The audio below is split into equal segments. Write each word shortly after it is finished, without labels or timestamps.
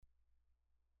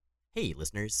Hey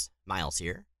listeners, Miles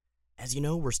here. As you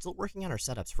know, we're still working on our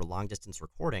setups for long distance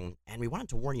recording, and we wanted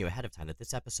to warn you ahead of time that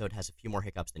this episode has a few more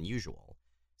hiccups than usual.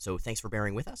 So thanks for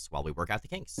bearing with us while we work out the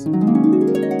kinks.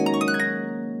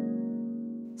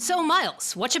 So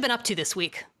Miles, what you been up to this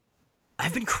week?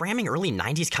 I've been cramming early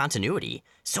 90s continuity.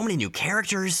 So many new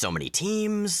characters, so many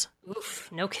teams. Oof,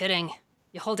 no kidding.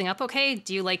 You holding up okay?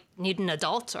 Do you, need an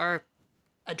adult or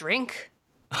a drink?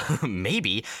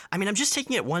 Maybe. I'm just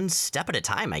taking it one step at a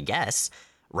time, I guess.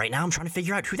 Right now I'm trying to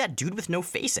figure out who that dude with no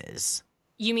face is.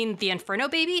 You mean the Inferno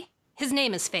baby? His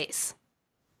name is Face.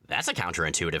 That's a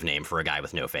counterintuitive name for a guy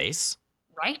with no face.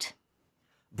 Right?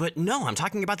 But no, I'm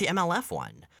talking about the MLF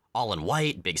one. All in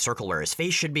white, big circle where his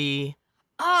face should be.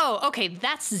 Oh, okay,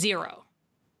 that's Zero.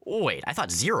 Wait, I thought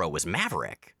Zero was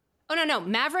Maverick. Oh, no,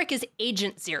 Maverick is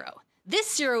Agent Zero.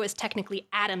 This Zero is technically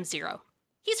Adam Zero.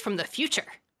 He's from the future.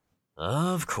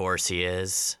 Of course he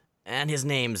is. And his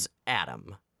name's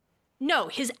Adam. No,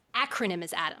 his acronym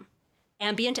is Adam.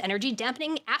 Ambient Energy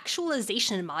Dampening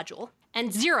Actualization Module,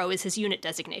 and Zero is his unit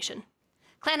designation.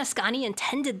 Clan Ascani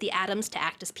intended the Atoms to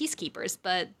act as peacekeepers,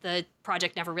 but the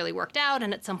project never really worked out,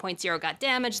 and at some point Zero got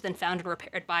damaged, then found and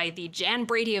repaired by the Jan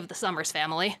Brady of the Summers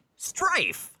family.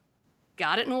 Strife!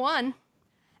 Got it in one.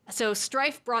 So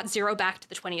Strife brought Zero back to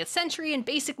the 20th century and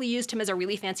basically used him as a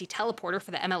really fancy teleporter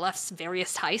for the MLF's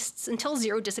various heists until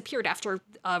Zero disappeared after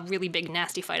a really big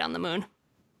nasty fight on the moon.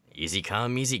 Easy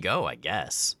come, easy go, I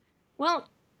guess. Well,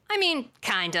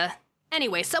 kinda.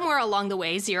 Anyway, somewhere along the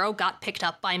way, Zero got picked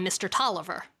up by Mr.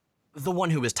 Tolliver. The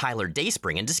one who was Tyler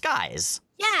Dayspring in disguise.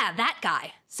 Yeah, that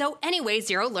guy. So anyway,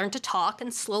 Zero learned to talk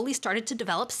and slowly started to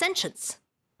develop sentience.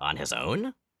 On his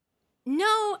own?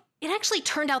 No, it actually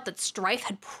turned out that Strife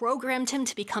had programmed him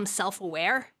to become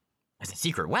self-aware. As a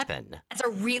secret weapon. As a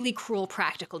really cruel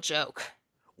practical joke.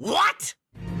 What?!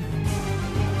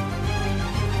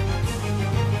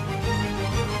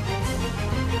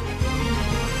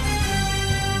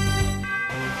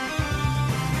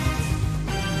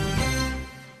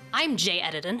 I'm Jay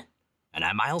Edidin. And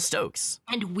I'm Miles Stokes.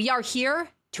 And we are here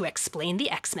to explain the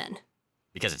X-Men.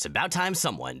 Because it's about time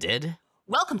someone did.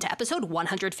 Welcome to episode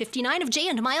 159 of Jay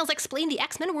and Miles Explain the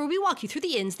X-Men, where we walk you through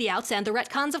the ins, the outs, and the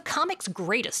retcons of comics'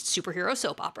 greatest superhero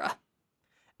soap opera.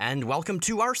 And welcome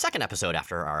to our second episode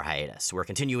after our hiatus. We're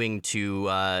continuing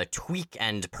to tweak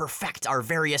and perfect our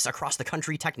various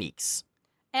across-the-country techniques.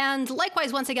 And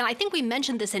likewise, once again, I think we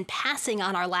mentioned this in passing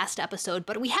on our last episode,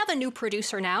 but we have a new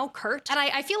producer now, Kurt. And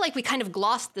I feel like we kind of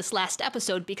glossed this last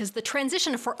episode because the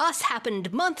transition for us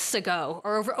happened months ago,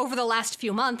 or over the last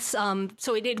few months,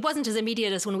 so it wasn't as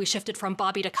immediate as when we shifted from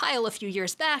Bobby to Kyle a few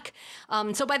years back.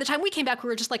 So by the time we came back, we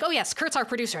were just like, oh yes, Kurt's our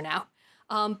producer now.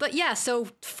 But yeah, so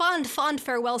fond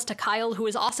farewells to Kyle, who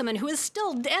is awesome and who is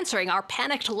still answering our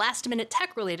panicked last-minute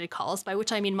tech-related calls, by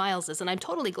which I mean Miles is, and I'm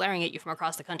totally glaring at you from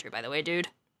across the country, by the way, dude.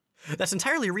 That's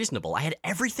entirely reasonable. I had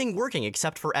everything working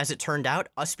except for, as it turned out,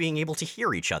 us being able to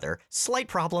hear each other. Slight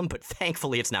problem, but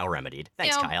thankfully it's now remedied.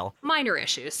 Thanks, Kyle. Minor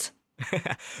issues.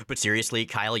 But seriously,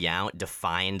 Kyle Yount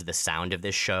defined the sound of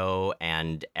this show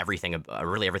and everything,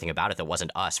 really everything about it that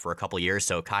wasn't us for a couple years.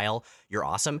 So Kyle, you're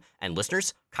awesome. And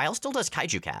listeners, Kyle still does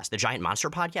Kaiju Cast, the Giant Monster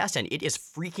podcast, and it is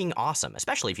freaking awesome,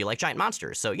 especially if you like giant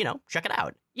monsters. So, check it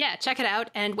out. Yeah, check it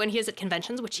out. And when he is at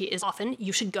conventions, which he is often,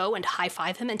 you should go and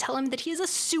high-five him and tell him that he is a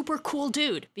super cool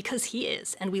dude, because he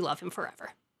is, and we love him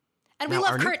forever. And we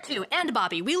love Kurt, too, and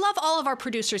Bobby. We love all of our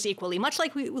producers equally, much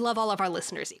like we love all of our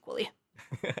listeners equally.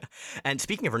 And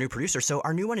speaking of our new producer, so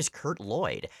our new one is Kurt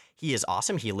Lloyd. He is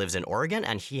awesome. He lives in Oregon,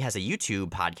 and he has a YouTube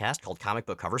podcast called Comic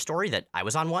Book Cover Story that I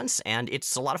was on once, and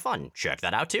it's a lot of fun. Check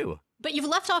that out, too. But you've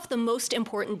left off the most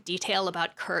important detail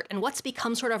about Kurt and what's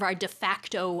become sort of our de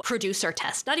facto producer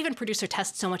test. Not even producer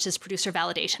test so much as producer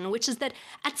validation, which is that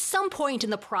at some point in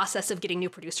the process of getting new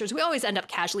producers, we always end up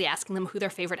casually asking them who their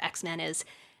favorite X-Men is.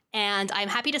 And I'm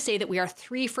happy to say that we are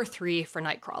 3 for 3 for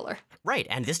Nightcrawler. Right,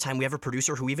 and this time we have a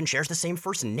producer who even shares the same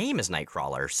first name as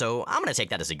Nightcrawler, so I'm gonna take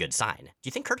that as a good sign. Do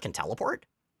you think Kurt can teleport?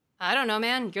 I don't know,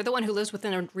 man. You're the one who lives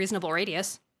within a reasonable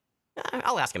radius.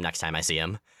 I'll ask him next time I see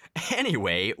him.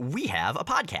 Anyway, we have a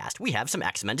podcast. We have some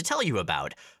X-Men to tell you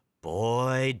about.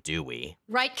 Boy, do we.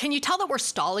 Right, can you tell that we're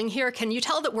stalling here? Can you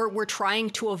tell that we're trying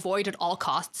to avoid at all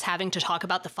costs having to talk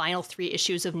about the final 3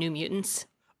 issues of New Mutants?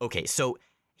 Okay, so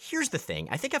here's the thing.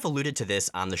 I think I've alluded to this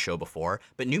on the show before,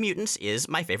 but New Mutants is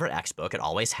my favorite X book. It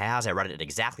always has. I read it at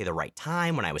exactly the right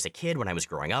time, when I was a kid, when I was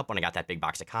growing up, when I got that big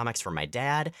box of comics from my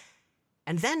dad.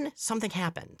 And then something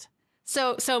happened.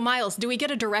 So Miles, do we get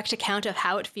a direct account of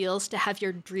how it feels to have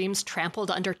your dreams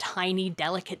trampled under tiny,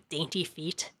 delicate, dainty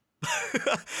feet?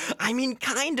 I mean,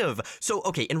 kind of. So,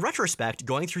 okay, in retrospect,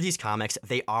 going through these comics,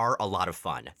 they are a lot of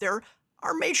fun. They're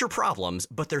are major problems,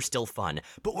 but they're still fun.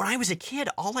 But when I was a kid,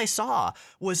 all I saw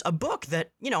was a book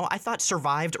that, I thought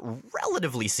survived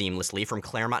relatively seamlessly from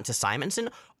Claremont to Simonson,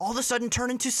 all of a sudden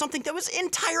turned into something that was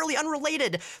entirely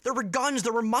unrelated. There were guns,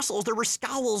 there were muscles, there were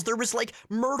scowls, there was like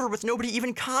murder with nobody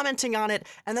even commenting on it,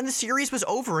 and then the series was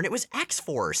over and it was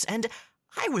X-Force, and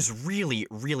I was really,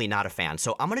 really not a fan.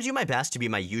 So I'm going to do my best to be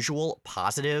my usual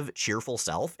positive, cheerful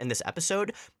self in this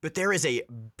episode, but there is a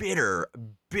bitter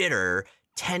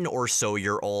 10 or so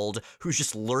year old who's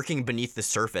just lurking beneath the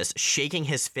surface, shaking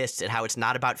his fists at how it's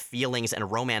not about feelings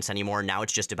and romance anymore. Now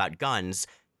it's just about guns.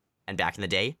 And back in the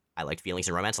day, I liked feelings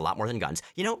and romance a lot more than guns.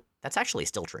 That's actually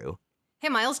still true. Hey,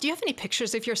 Miles, do you have any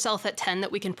pictures of yourself at 10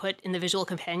 that we can put in the visual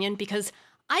companion? Because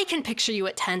I can picture you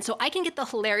at 10, so I can get the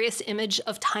hilarious image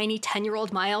of tiny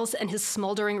 10-year-old Miles and his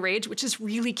smoldering rage, which is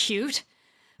really cute.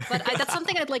 But that's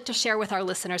something I'd like to share with our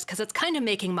listeners because it's kind of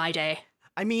making my day.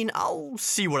 I mean, I'll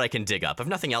see what I can dig up. If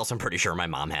nothing else, I'm pretty sure my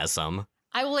mom has some.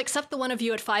 I will accept the one of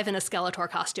you at 5 in a Skeletor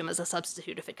costume as a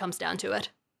substitute if it comes down to it.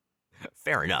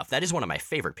 Fair enough. That is one of my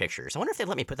favorite pictures. I wonder if they'd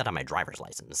let me put that on my driver's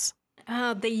license.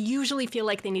 They usually feel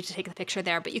like they need to take the picture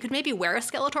there, but you could maybe wear a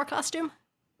Skeletor costume?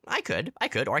 I could,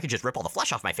 or I could just rip all the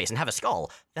flesh off my face and have a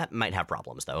skull. That might have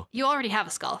problems, though. You already have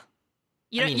a skull.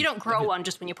 You don't grow one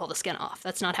just when you pull the skin off.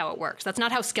 That's not how it works. That's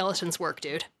not how skeletons work,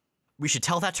 dude. We should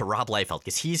tell that to Rob Liefeld,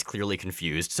 because he's clearly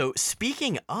confused. So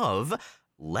speaking of,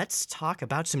 let's talk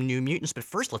about some New Mutants, but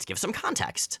first let's give some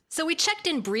context. So we checked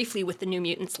in briefly with the New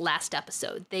Mutants last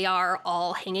episode. They are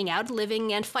all hanging out,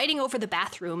 living, and fighting over the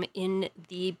bathroom in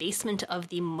the basement of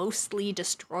the mostly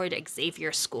destroyed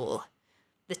Xavier School.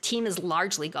 The team is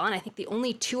largely gone. I think the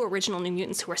only two original New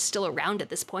Mutants who are still around at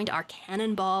this point are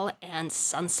Cannonball and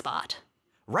Sunspot.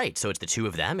 Right, so it's the two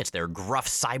of them. It's their gruff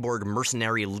cyborg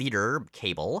mercenary leader,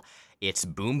 Cable. It's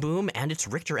Boom Boom, and it's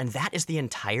Richter, and that is the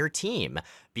entire team,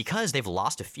 because they've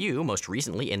lost a few, most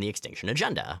recently in the Extinction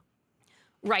Agenda.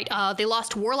 Right, they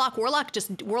lost Warlock. Warlock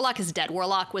is dead.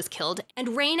 Warlock was killed.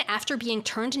 And Rain, after being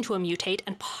turned into a mutate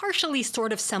and partially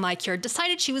sort of semi-cured,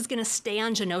 decided she was going to stay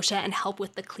on Genosha and help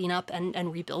with the cleanup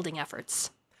and rebuilding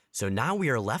efforts. So now we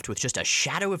are left with just a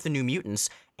shadow of the New Mutants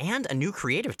and a new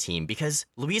creative team, because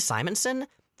Louise Simonson,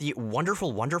 the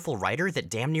wonderful, wonderful writer that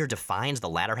damn near defines the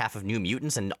latter half of New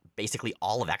Mutants and basically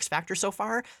all of X-Factor so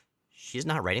far, she's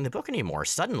not writing the book anymore.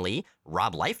 Suddenly,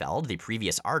 Rob Liefeld, the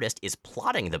previous artist, is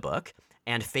plotting the book,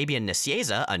 and Fabian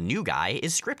Nicieza, a new guy,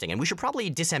 is scripting. And we should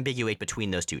probably disambiguate between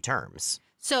those two terms.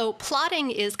 So plotting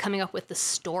is coming up with the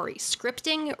story.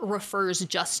 Scripting refers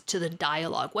just to the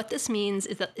dialogue. What this means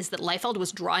is that Liefeld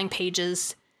was drawing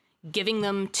pages, giving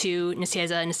them to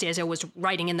Nicieza, and Nicieza was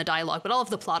writing in the dialogue. But all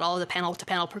of the plot, all of the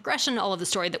panel-to-panel progression, all of the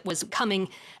story that was coming,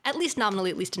 at least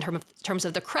nominally, at least in terms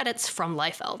of the credits, from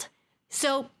Liefeld.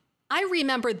 So I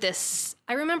remembered this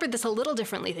a little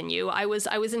differently than you. I was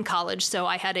in college, so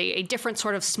I had a different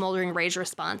sort of smoldering rage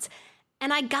response.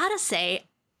 And I gotta say,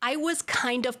 I was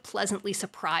kind of pleasantly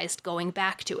surprised going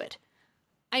back to it.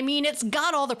 I mean, it's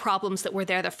got all the problems that were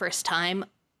there the first time,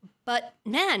 but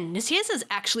man, Nicieza is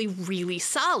actually really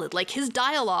solid. Like, his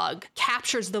dialogue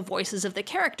captures the voices of the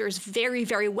characters very,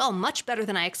 very well, much better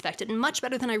than I expected, and much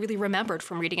better than I really remembered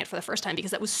from reading it for the first time,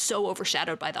 because that was so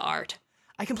overshadowed by the art.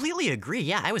 I completely agree.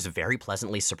 Yeah, I was very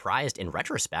pleasantly surprised in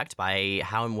retrospect by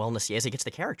how well Nicieza gets the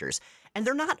characters. And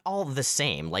they're not all the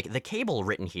same. Like, the Cable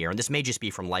written here, and this may just be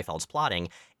from Liefeld's plotting,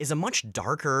 is a much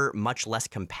darker, much less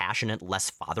compassionate, less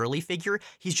fatherly figure.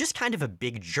 He's just kind of a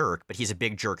big jerk, but he's a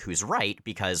big jerk who's right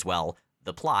because, well,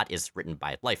 the plot is written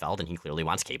by Liefeld, and he clearly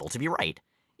wants Cable to be right.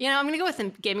 I'm going to go with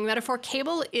the gaming metaphor.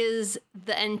 Cable is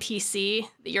the NPC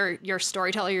that your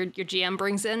storyteller, your GM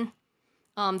brings in.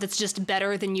 That's just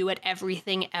better than you at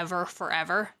everything ever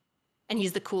forever. And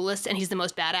he's the coolest and he's the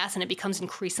most badass, and it becomes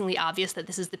increasingly obvious that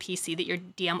this is the PC that your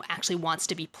DM actually wants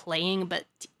to be playing, but,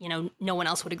 no one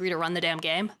else would agree to run the damn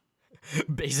game.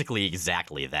 Basically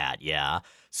exactly that, yeah.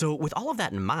 So with all of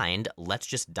that in mind, let's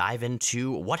just dive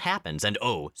into what happens. And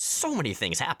so many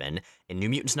things happen in New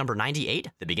Mutants number 98,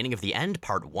 The Beginning of the End,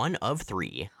 part 1 of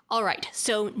 3. All right,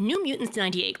 so New Mutants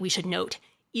 98, we should note,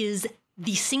 is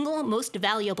the single most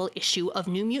valuable issue of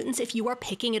New Mutants if you are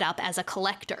picking it up as a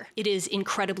collector. It is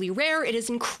incredibly rare, it is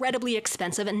incredibly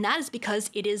expensive, and that is because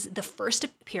it is the first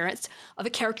appearance of a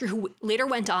character who later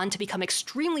went on to become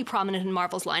extremely prominent in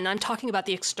Marvel's line. I'm talking about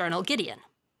the External Gideon.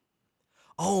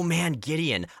 Oh man,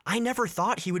 Gideon. I never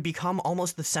thought he would become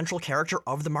almost the central character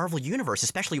of the Marvel Universe,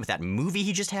 especially with that movie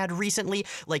he just had recently.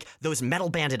 Like, those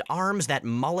metal-banded arms, that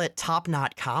mullet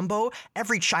top-knot combo.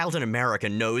 Every child in America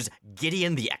knows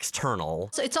Gideon the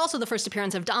External. So it's also the first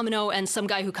appearance of Domino and some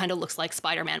guy who kind of looks like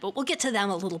Spider-Man, but we'll get to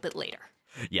them a little bit later.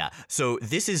 Yeah, so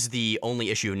this is the only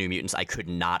issue of New Mutants I could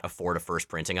not afford a first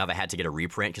printing of. I had to get a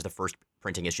reprint because the first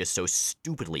printing is just so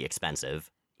stupidly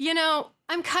expensive. You know,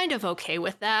 I'm kind of okay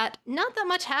with that. Not that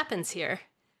much happens here.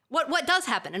 What does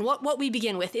happen, and what we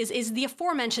begin with, is the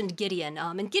aforementioned Gideon.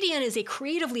 And Gideon is a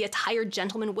creatively attired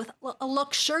gentleman with a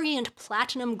luxuriant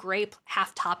platinum gray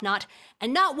half top knot,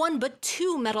 and not one but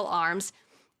two metal arms.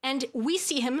 And we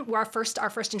see him, our first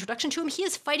introduction to him, he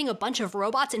is fighting a bunch of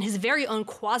robots in his very own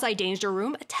quasi-danger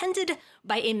room, attended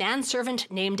by a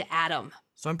manservant named Adam.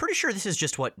 So I'm pretty sure this is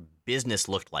just what business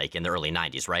looked like in the early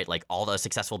 90s, right? Like all the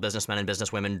successful businessmen and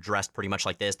businesswomen dressed pretty much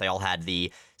like this. They all had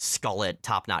the skullet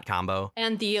top knot combo.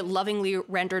 And the lovingly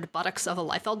rendered buttocks of a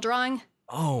Liefeld drawing.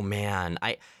 Oh man,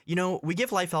 we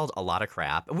give Liefeld a lot of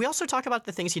crap. We also talk about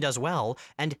the things he does well,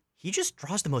 and he just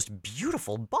draws the most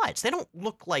beautiful butts. They don't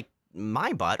look like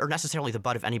my butt or necessarily the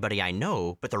butt of anybody I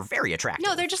know, but they're very attractive.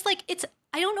 No, they're just like,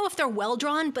 I don't know if they're well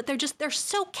drawn, but they're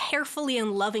so carefully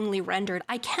and lovingly rendered.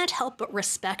 I can't help but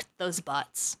respect those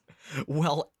butts.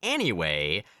 Well,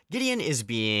 anyway, Gideon is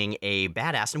being a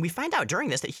badass, and we find out during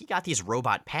this that he got these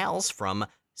robot pals from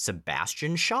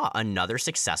Sebastian Shaw, another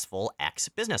successful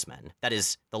ex-businessman. That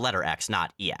is the letter X,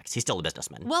 not EX. He's still a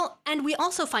businessman. Well, and we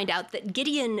also find out that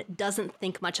Gideon doesn't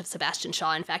think much of Sebastian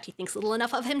Shaw. In fact, he thinks little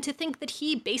enough of him to think that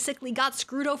he basically got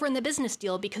screwed over in the business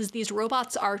deal because these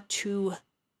robots are too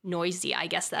noisy. I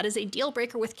guess that is a deal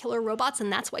breaker with killer robots,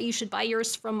 and that's why you should buy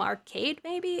yours from Arcade,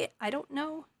 maybe? I don't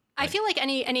know. I feel like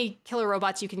any killer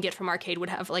robots you can get from Arcade would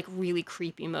have like really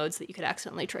creepy modes that you could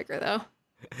accidentally trigger, though.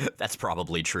 That's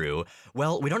probably true.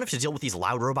 Well, we don't have to deal with these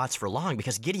loud robots for long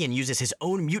because Gideon uses his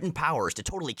own mutant powers to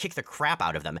totally kick the crap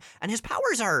out of them, and his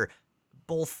powers are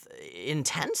both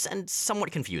intense and somewhat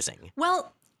confusing.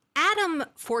 Well, Adam,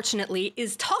 fortunately,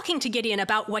 is talking to Gideon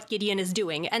about what Gideon is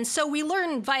doing, and so we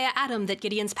learn via Adam that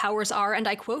Gideon's powers are, and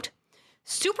I quote,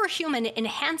 superhuman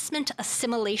enhancement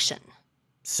assimilation.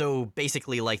 So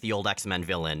basically like the old X-Men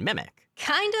villain Mimic.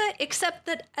 Kinda, except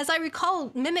that, as I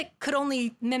recall, Mimic could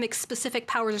only mimic specific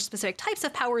powers or specific types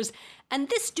of powers, and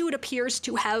this dude appears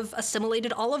to have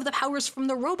assimilated all of the powers from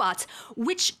the robots,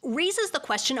 which raises the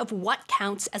question of what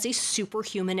counts as a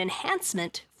superhuman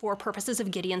enhancement for purposes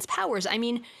of Gideon's powers. I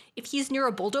mean, if he's near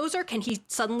a bulldozer, can he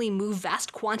suddenly move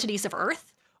vast quantities of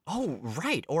Earth? Oh,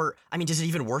 right. Or, does it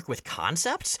even work with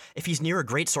concepts? If he's near a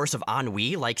great source of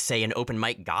ennui, like, say, an open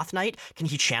mic goth night, can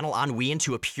he channel ennui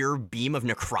into a pure beam of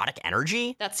necrotic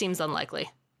energy? That seems unlikely.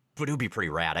 But it would be pretty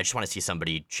rad. I just want to see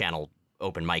somebody channel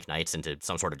open mic nights into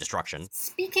some sort of destruction.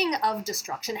 Speaking of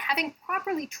destruction, having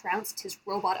properly trounced his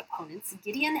robot opponents,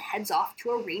 Gideon heads off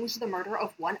to arrange the murder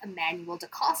of one Emmanuel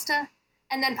DaCosta,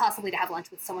 and then possibly to have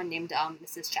lunch with someone named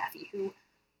Mrs. Chaffee, who...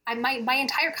 My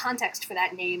entire context for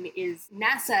that name is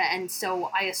NASA, and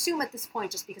so I assume at this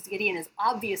point, just because Gideon is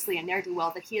obviously a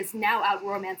ne'er-do-well, that he is now out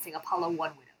romancing Apollo 1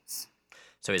 widows.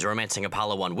 So he's romancing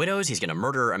Apollo 1 widows, he's gonna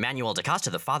murder Emmanuel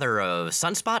DaCosta, the father of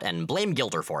Sunspot, and blame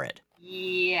Gilder for it.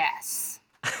 Yes.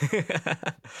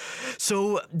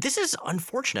 So this is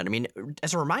unfortunate.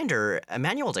 As a reminder,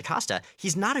 Emmanuel DaCosta,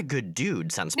 he's not a good dude,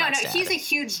 Sunspot's No, dad. he's a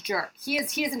huge jerk. He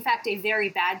is in fact a very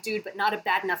bad dude, but not a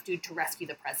bad enough dude to rescue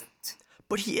the president.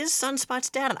 But he is Sunspot's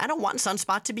dad, and I don't want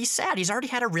Sunspot to be sad. He's already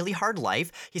had a really hard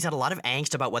life. He's had a lot of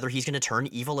angst about whether he's going to turn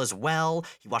evil as well.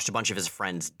 He watched a bunch of his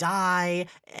friends die.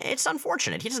 It's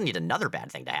unfortunate. He doesn't need another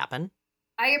bad thing to happen.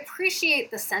 I appreciate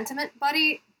the sentiment,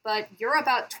 buddy, but you're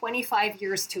about 25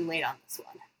 years too late on this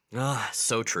one.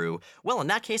 So true. Well, in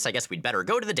that case, I guess we'd better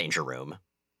go to the danger room.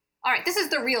 All right, this is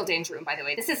the real danger room, by the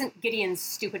way. This isn't Gideon's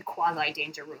stupid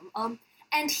quasi-danger room.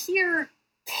 And here...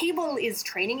 Cable is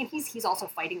training, and he's also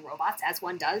fighting robots, as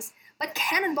one does, but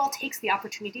Cannonball takes the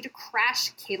opportunity to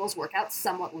crash Cable's workout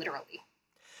somewhat literally.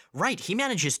 Right, he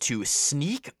manages to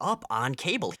sneak up on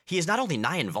Cable. He is not only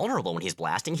nigh invulnerable when he's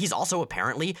blasting, he's also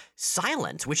apparently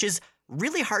silent, which is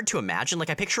really hard to imagine. Like,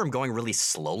 I picture him going really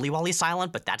slowly while he's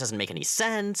silent, but that doesn't make any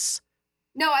sense.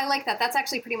 No, I like that. That's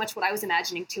actually pretty much what I was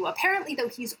imagining, too. Apparently, though,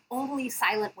 he's only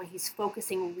silent when he's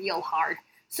focusing real hard.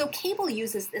 So Cable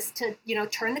uses this to,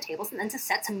 turn the tables and then to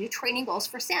set some new training goals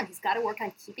for Sam. He's got to work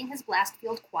on keeping his blast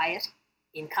field quiet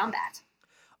in combat.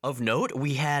 Of note,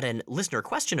 we had a listener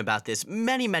question about this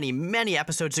many, many, many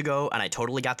episodes ago, and I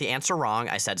totally got the answer wrong.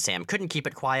 I said Sam couldn't keep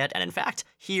it quiet, and in fact,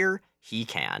 here he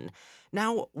can.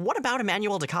 Now, what about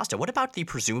Emmanuel DaCosta? What about the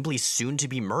presumably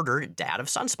soon-to-be-murdered dad of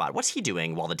Sunspot? What's he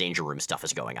doing while the Danger Room stuff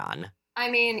is going on?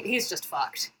 He's just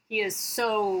fucked. He is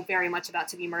so very much about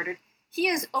to be murdered. He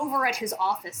is over at his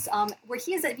office, where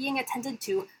he is being attended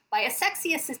to by a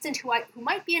sexy assistant who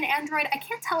might be an android. I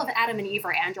can't tell if Adam and Eve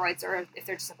are androids or if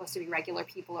they're just supposed to be regular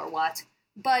people or what.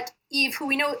 But Eve, who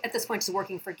we know at this point is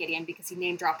working for Gideon because he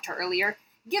name-dropped her earlier,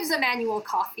 gives Emmanuel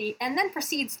coffee, and then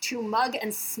proceeds to mug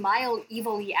and smile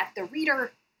evilly at the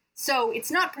reader. So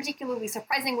it's not particularly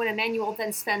surprising when Emmanuel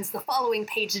then spends the following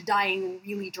page dying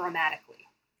really dramatically.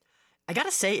 I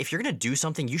gotta say, if you're gonna do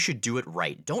something, you should do it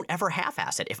right. Don't ever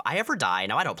half-ass it. If I ever die,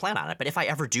 now I don't plan on it, but if I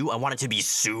ever do, I want it to be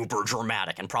super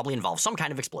dramatic and probably involve some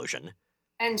kind of explosion.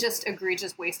 And just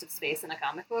egregious waste of space in a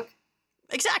comic book.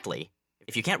 Exactly.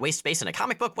 If you can't waste space in a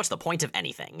comic book, what's the point of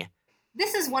anything?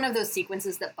 This is one of those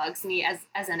sequences that bugs me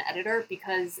as an editor,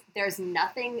 because there's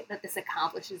nothing that this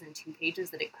accomplishes in 2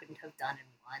 pages that it couldn't have done in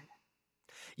 1.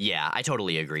 Yeah, I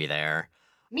totally agree there.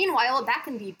 Meanwhile, back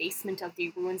in the basement of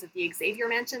the ruins of the Xavier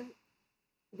Mansion,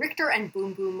 Richter and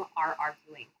Boom Boom are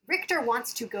arguing. Richter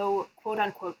wants to go,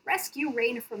 quote-unquote, rescue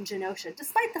Rain from Genosha,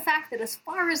 despite the fact that as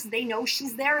far as they know,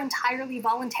 she's there entirely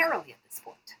voluntarily at this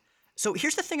point. So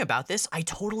here's the thing about this, I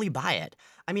totally buy it.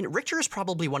 I mean, Richter is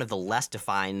probably one of the less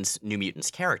defined New Mutants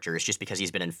characters just because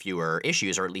he's been in fewer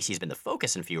issues, or at least he's been the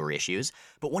focus in fewer issues.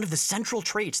 But one of the central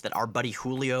traits that our buddy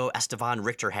Julio Estevan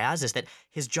Richter has is that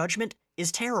his judgment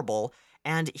is terrible,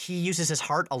 and he uses his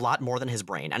heart a lot more than his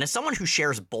brain. And as someone who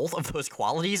shares both of those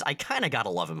qualities, I kind of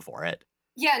gotta love him for it.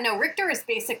 Yeah, no, Richter is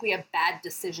basically a bad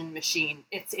decision machine.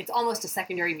 It's almost a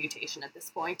secondary mutation at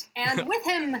this point. And with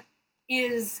him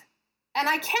is... And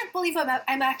I can't believe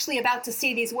I'm actually about to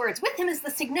say these words. With him is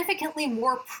the significantly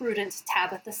more prudent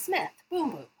Tabitha Smith,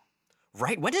 Boom Boom.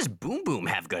 Right, when does Boom Boom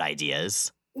have good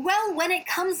ideas? Well, when it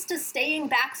comes to staying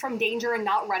back from danger and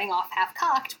not running off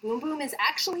half-cocked, Boom Boom is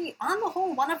actually, on the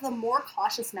whole, one of the more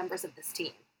cautious members of this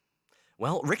team.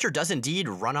 Well, Richter does indeed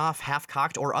run off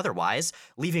half-cocked or otherwise,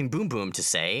 leaving Boom Boom to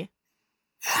say...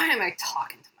 Why am I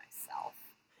talking to myself?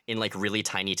 In, like, really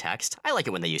tiny text. I like it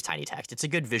when they use tiny text. It's a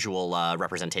good visual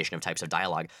representation of types of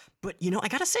dialogue. But, you know, I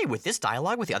gotta say, with this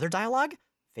dialogue, with the other dialogue,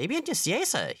 Fabian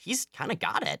Nicieza, he's kind of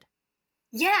got it.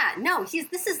 Yeah, no,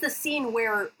 this is the scene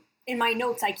where, in my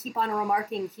notes, I keep on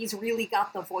remarking he's really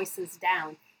got the voices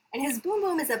down. And his Boom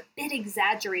Boom is a bit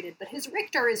exaggerated, but his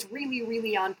Richter is really,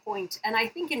 really on point. And I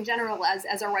think in general,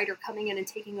 as a writer coming in and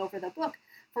taking over the book,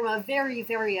 from a very,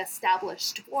 very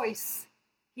established voice,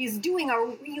 he's doing a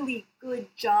really good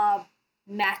job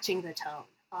matching the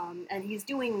tone. And he's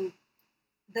doing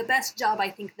the best job, I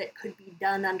think, that could be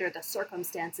done under the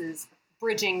circumstances,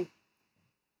 bridging...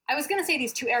 I was going to say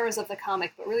these 2 eras of the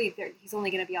comic, but really he's only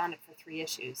going to be on it for 3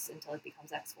 issues until it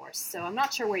becomes X-Force. So I'm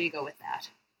not sure where you go with that.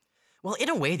 Well, in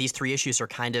a way, these 3 issues are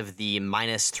kind of the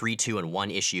 -3, 2, and 1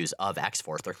 issues of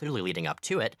X-Force. They're clearly leading up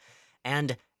to it.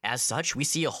 And as such, we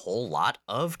see a whole lot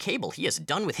of Cable. He is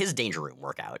done with his Danger Room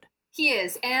workout. He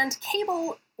is, and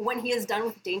Cable, when he is done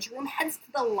with Danger Room, heads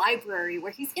to the library,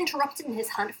 where he's interrupted in his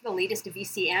hunt for the latest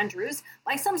VC Andrews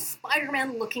by some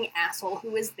Spider-Man-looking asshole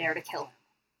who is there to kill him.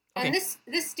 Okay. And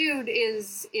this dude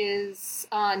is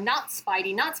not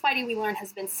Spidey. Not Spidey, we learn,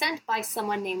 has been sent by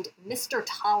someone named Mr.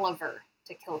 Tolliver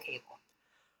to kill Cable.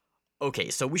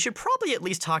 Okay, so we should probably at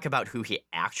least talk about who he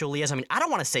actually is. I mean, I don't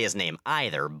want to say his name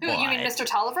either, but... You mean Mr.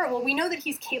 Tolliver? Well, we know that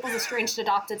he's Cable's estranged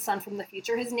adopted son from the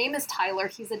future. His name is Tyler.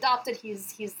 He's adopted.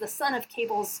 He's the son of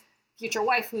Cable's future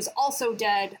wife, who's also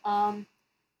dead. None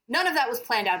of that was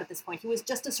planned out at this point. He was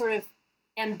just a sort of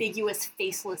ambiguous,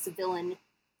 faceless villain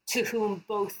to whom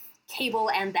both Cable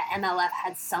and the MLF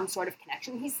had some sort of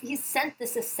connection. He's sent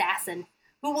this assassin,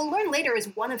 who we'll learn later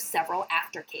is one of several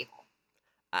after Cable.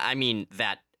 I mean,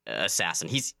 that assassin,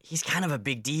 he's kind of a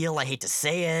big deal. I hate to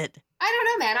say it. I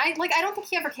don't know, man. I don't think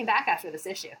he ever came back after this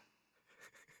issue.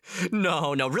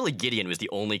 No, really, Gideon was the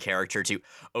only character to...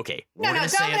 Okay,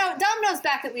 Domino's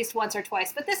back at least once or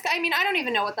twice, but this guy, I mean, I don't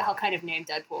even know what the hell kind of name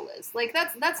Deadpool is. Like,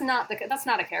 that's not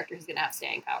a character who's gonna have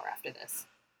staying power after this.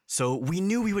 So we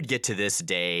knew we would get to this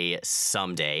day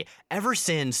someday. Ever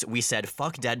since we said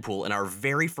fuck Deadpool in our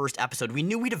very first episode, we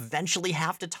knew we'd eventually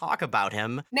have to talk about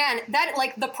him. Man, that,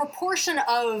 like, the proportion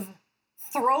of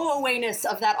throwawayness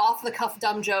of that off-the-cuff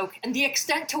dumb joke and the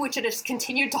extent to which it has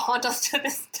continued to haunt us to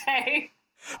this day.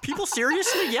 People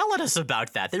seriously yell at us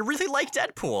about that. They really like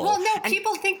Deadpool. Well, no,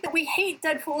 people think that we hate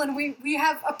Deadpool and we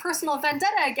have a personal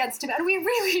vendetta against him, and we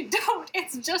really don't.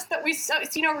 It's just that we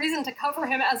see no reason to cover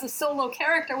him as a solo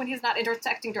character when he's not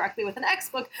intersecting directly with an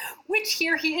X-book, which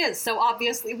here he is. So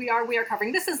obviously we are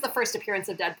covering. This is the first appearance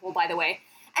of Deadpool, by the way,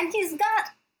 and he's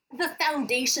got the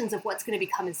foundations of what's going to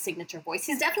become his signature voice.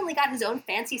 He's definitely got his own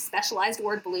fancy specialized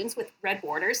word balloons with red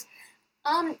borders.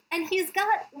 And he's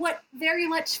got what very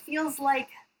much feels like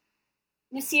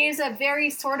Nicieza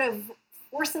very sort of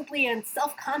forcibly and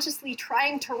self-consciously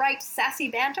trying to write sassy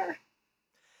banter.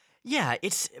 Yeah,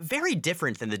 it's very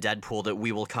different than the Deadpool that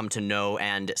we will come to know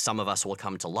and some of us will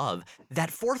come to love. That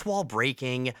fourth wall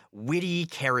breaking, witty,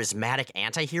 charismatic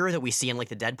anti-hero that we see in, like,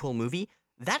 the Deadpool movie,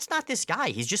 that's not this guy.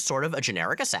 He's just sort of a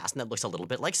generic assassin that looks a little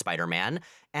bit like Spider-Man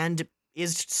and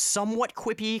is somewhat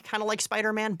quippy, kind of like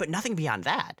Spider-Man, but nothing beyond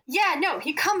that. Yeah, no,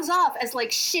 he comes off as like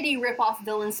shitty rip-off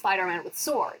villain Spider-Man with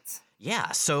swords.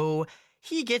 Yeah, so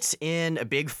he gets in a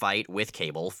big fight with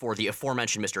Cable for the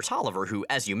aforementioned Mr. Tolliver, who,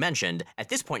 as you mentioned, at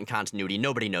this point in continuity,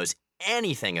 nobody knows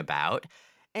anything about.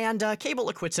 And Cable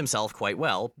acquits himself quite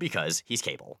well because he's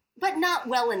Cable. But not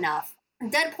well enough.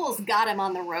 Deadpool's got him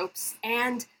on the ropes,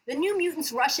 and the New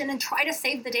Mutants rush in and try to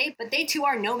save the day, but they too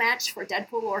are no match for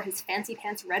Deadpool or his fancy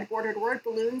pants red-bordered word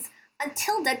balloons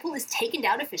until Deadpool is taken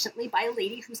down efficiently by a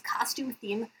lady whose costume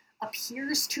theme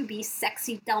appears to be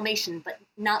sexy Dalmatian, but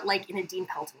not like in a Dean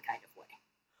Pelton kind of way.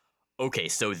 Okay,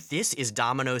 so this is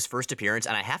Domino's first appearance,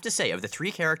 and I have to say, of the three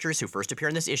characters who first appear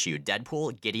in this issue,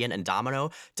 Deadpool, Gideon, and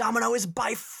Domino, Domino is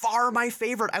by far my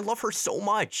favorite. I love her so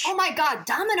much. Oh my god,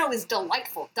 Domino is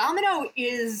delightful. Domino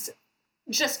is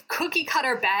just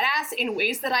cookie-cutter badass in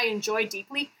ways that I enjoy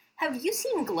deeply. Have you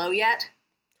seen Glow yet?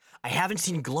 I haven't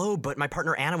seen Glow, but my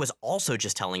partner Anna was also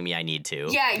just telling me I need to.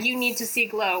 Yeah, you need to see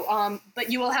Glow,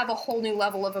 but you will have a whole new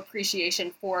level of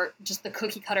appreciation for just the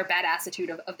cookie-cutter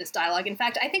badassitude of this dialogue. In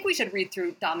fact, I think we should read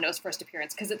through Domino's first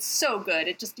appearance, because it's so good.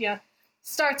 It just,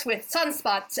 starts with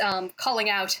Sunspot calling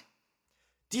out,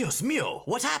 Dios mío,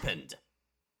 what happened?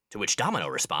 To which Domino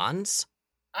responds,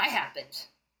 I happened.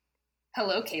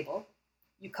 Hello, Cable.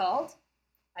 You called?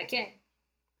 I came.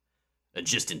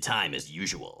 Just in time as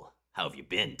usual. How have you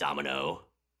been, Domino?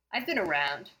 I've been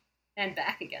around. And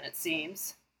back again, it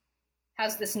seems.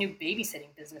 How's this new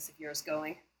babysitting business of yours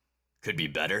going? Could be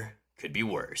better, could be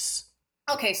worse.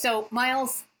 Okay, so,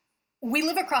 Miles, we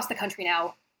live across the country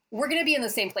now. We're gonna be in the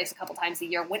same place a couple times a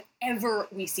year. Whenever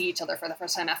we see each other for the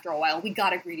first time after a while, we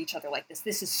gotta greet each other like this.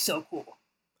 This is so cool.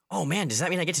 Oh man, does that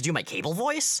mean I get to do my Cable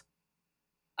voice?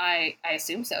 I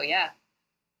assume so, yeah.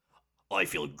 I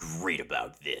feel great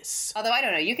about this. Although, I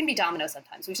don't know, you can be Domino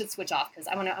sometimes. We should switch off, because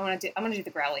I'm gonna do the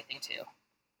growly thing, too.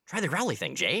 Try the growly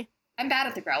thing, Jay. I'm bad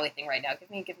at the growly thing right now. Give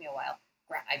me a while.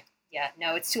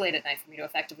 No, it's too late at night for me to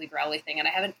effectively growly thing, and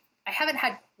I haven't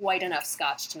had quite enough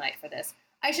scotch tonight for this.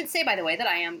 I should say, by the way, that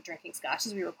I am drinking scotch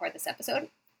as we record this episode.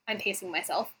 I'm pacing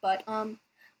myself, but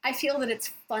I feel that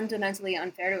it's fundamentally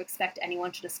unfair to expect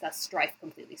anyone to discuss Strife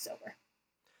completely sober.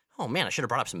 Oh man, I should have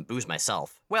brought up some booze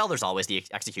myself. Well, there's always the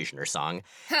Executioner song.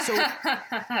 So,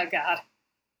 Oh, God.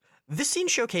 this scene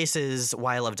showcases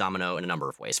why I love Domino in a number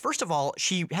of ways. First of all,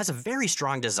 she has a very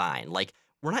strong design. Like,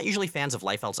 we're not usually fans of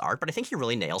Liefeld's art, but I think he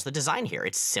really nails the design here.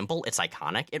 It's simple, it's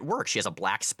iconic, it works. She has a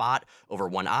black spot over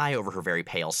one eye, over her very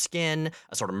pale skin,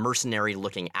 a sort of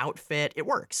mercenary-looking outfit. It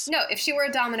works. No, if she were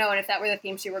a Domino and if that were the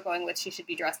theme she were going with, she should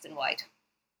be dressed in white.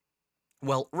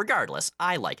 Well, regardless,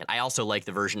 I like it. I also like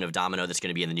the version of Domino that's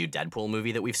going to be in the new Deadpool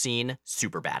movie that we've seen.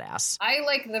 Super badass. I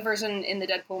like the version in the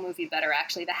Deadpool movie better,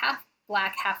 actually. The half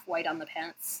black, half white on the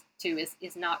pants, too,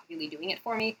 is not really doing it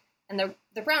for me. And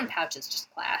the brown pouches just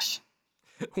clash.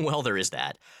 Well, there is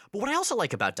that. But what I also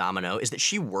like about Domino is that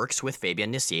she works with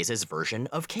Fabian Niciez's version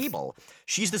of Cable.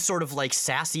 She's the sort of like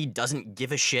sassy, doesn't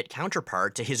give a shit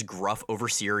counterpart to his gruff,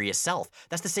 over-serious self.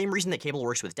 That's the same reason that Cable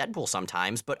works with Deadpool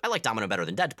sometimes, but I like Domino better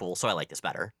than Deadpool, so I like this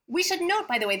better. We should note,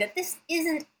 by the way, that this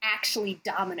isn't actually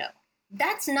Domino.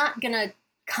 That's not gonna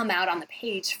come out on the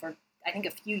page for, I think,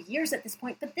 a few years at this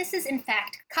point, but this is, in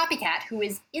fact, Copycat, who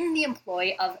is in the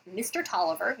employ of Mr.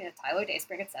 Tolliver, Tyler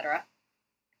Dayspring, etc.,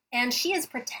 and she is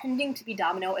pretending to be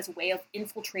Domino as a way of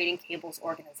infiltrating Cable's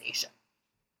organization.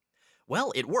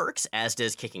 Well, it works, as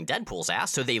does kicking Deadpool's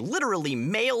ass, so they literally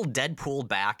mail Deadpool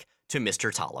back to Mr.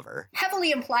 Tolliver.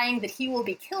 Heavily implying that he will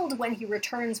be killed when he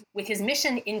returns with his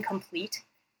mission incomplete,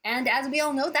 and as we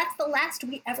all know, that's the last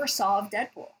we ever saw of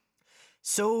Deadpool.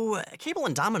 So, Cable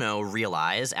and Domino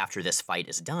realize, after this fight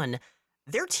is done,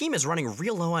 their team is running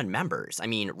real low on members. I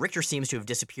mean, Richter seems to have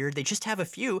disappeared, they just have a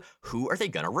few. Who are they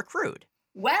gonna recruit?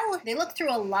 Well, they look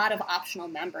through a lot of optional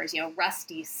members,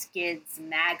 Rusty, Skids,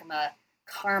 Magma,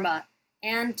 Karma,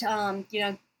 and,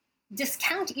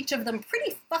 discount each of them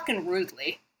pretty fucking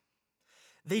rudely.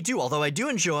 They do, although I do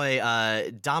enjoy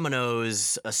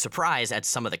Domino's surprise at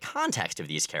some of the context of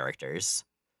these characters.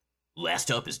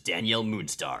 Last up is Danielle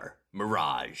Moonstar,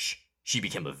 Mirage. She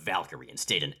became a Valkyrie and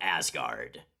stayed in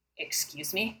Asgard.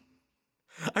 Excuse me?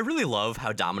 I really love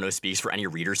how Domino speaks for any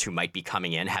readers who might be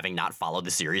coming in having not followed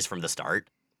the series from the start.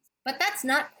 But that's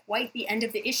not quite the end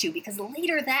of the issue, because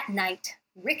later that night,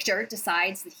 Richter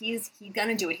decides that he's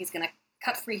gonna do it. He's gonna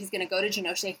cut free, he's gonna go to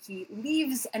Genosha. He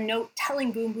leaves a note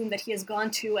telling Boom Boom that he has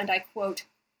gone to, and I quote,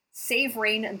 save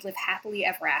Reign and live happily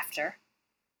ever after.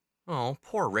 Oh,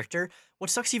 poor Richter. What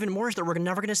sucks even more is that we're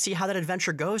never gonna see how that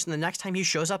adventure goes, and the next time he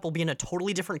shows up will be in a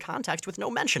totally different context with no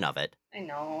mention of it. I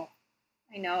know.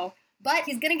 I know. But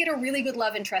he's going to get a really good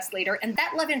love interest later, and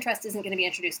that love interest isn't going to be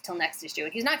introduced till next issue,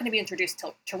 and he's not going to be introduced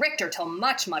to Richter till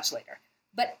much, much later.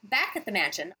 But back at the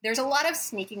mansion, there's a lot of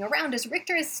sneaking around. As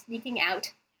Richter is sneaking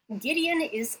out, Gideon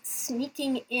is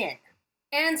sneaking in.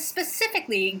 And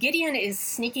specifically, Gideon is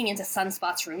sneaking into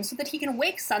Sunspot's room so that he can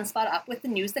wake Sunspot up with the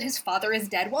news that his father is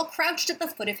dead while crouched at the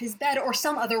foot of his bed, or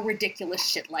some other ridiculous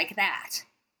shit like that.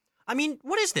 I mean,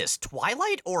 what is this,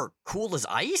 Twilight or Cool as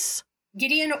Ice?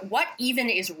 Gideon, what even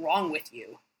is wrong with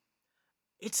you?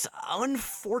 It's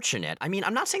unfortunate. I mean,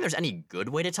 I'm not saying there's any good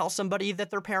way to tell somebody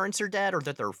that their parents are dead or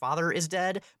that their father is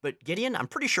dead, but Gideon, I'm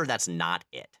pretty sure that's not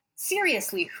it.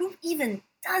 Seriously, who even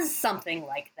does something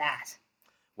like that?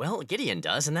 Well, Gideon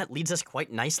does, and that leads us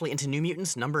quite nicely into New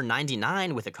Mutants number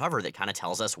 99 with a cover that kind of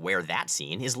tells us where that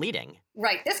scene is leading.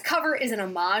 Right, this cover is an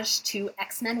homage to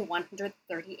X-Men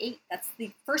 138. That's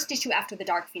the first issue after the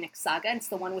Dark Phoenix saga, and it's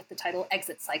the one with the title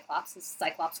Exit Cyclops. This is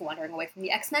Cyclops wandering away from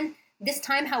the X-Men. This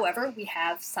time, however, we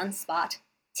have Sunspot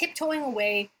tiptoeing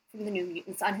away from the New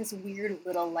Mutants on his weird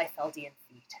little Liefeldian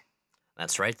feet.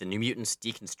 That's right, the New Mutants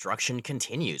deconstruction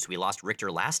continues. We lost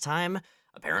Richter last time,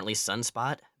 apparently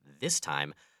Sunspot this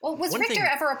time. Well, was Richter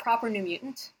ever a proper New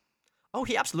Mutant? Oh,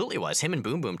 he absolutely was. Him and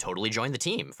Boom Boom totally joined the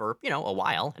team for, a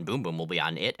while, and Boom Boom will be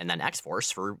on it and then X-Force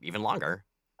for even longer.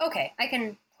 Okay, I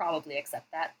can probably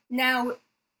accept that. Now,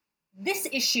 this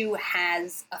issue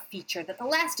has a feature that the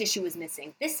last issue was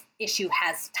missing. This issue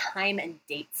has time and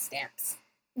date stamps.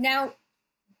 Now,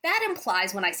 that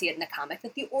implies, when I see it in a comic,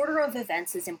 that the order of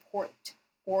events is important,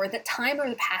 or that time or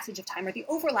the passage of time or the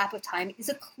overlap of time is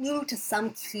a clue to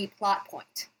some key plot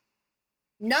point.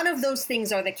 None of those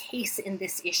things are the case in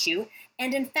this issue,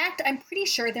 and in fact, I'm pretty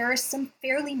sure there are some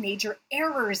fairly major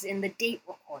errors in the date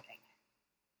recording.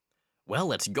 Well,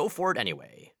 let's go for it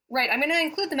anyway. Right, I'm going to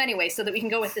include them anyway so that we can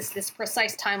go with this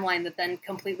precise timeline that then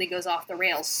completely goes off the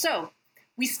rails. So,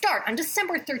 we start on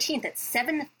December 13th at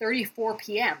 7:34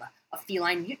 p.m. A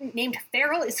feline mutant named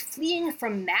Feral is fleeing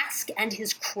from Mask and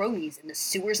his cronies in the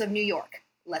sewers of New York.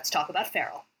 Let's talk about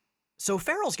Feral. So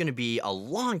Feral's going to be a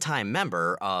longtime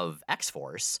member of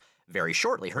X-Force very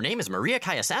shortly. Her name is Maria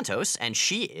Kaya Santos, and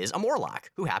she is a Morlock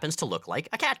who happens to look like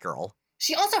a cat girl.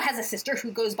 She also has a sister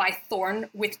who goes by Thorn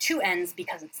with two N's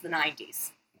because it's the 90s.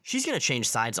 She's going to change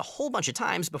sides a whole bunch of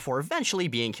times before eventually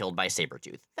being killed by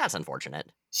Sabretooth. That's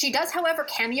unfortunate. She does, however,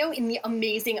 cameo in the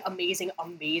amazing, amazing,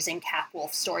 amazing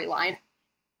Catwolf storyline.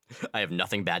 I have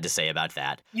nothing bad to say about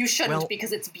that. You shouldn't,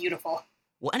 because it's beautiful.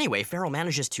 Well, anyway, Feral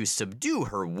manages to subdue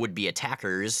her would-be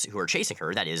attackers who are chasing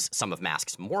her, that is, some of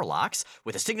Mask's Morlocks,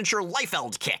 with a signature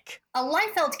Liefeld kick. A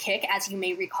Liefeld kick, as you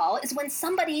may recall, is when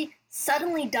somebody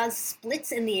suddenly does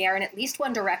splits in the air in at least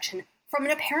one direction from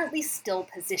an apparently still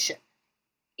position.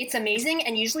 It's amazing,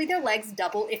 and usually their legs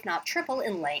double, if not triple,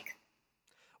 in length.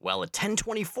 Well, at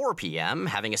 10:24 p.m.,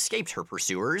 having escaped her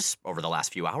pursuers over the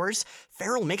last few hours,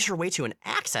 Feral makes her way to an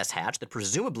access hatch that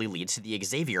presumably leads to the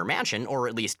Xavier Mansion, or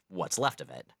at least what's left of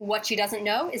it. What she doesn't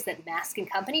know is that Mask and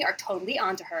company are totally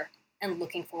onto her, and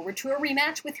looking forward to a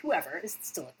rematch with whoever is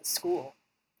still at the school.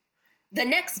 The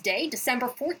next day, December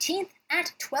 14th,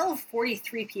 at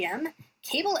 12:43 p.m.,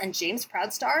 Cable and James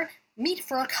Proudstar meet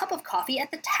for a cup of coffee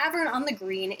at the Tavern on the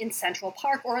Green in Central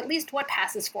Park, or at least what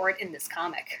passes for it in this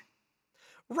comic.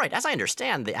 Right, as I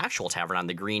understand, the actual Tavern on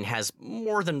the Green has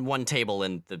more than one table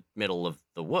in the middle of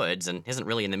the woods, and isn't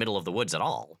really in the middle of the woods at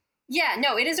all. Yeah,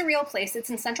 no, it is a real place. It's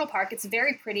in Central Park. It's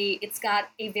very pretty. It's got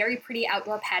a very pretty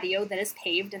outdoor patio that is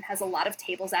paved and has a lot of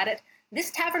tables at it.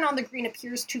 This Tavern on the Green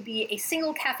appears to be a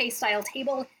single cafe-style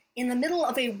table in the middle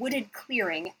of a wooded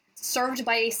clearing, served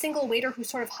by a single waiter who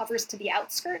sort of hovers to the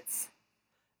outskirts.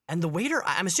 And the waiter,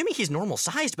 I'm assuming he's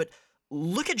normal-sized, but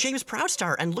look at James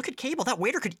Proudstar and look at Cable. That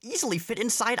waiter could easily fit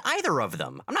inside either of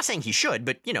them. I'm not saying he should,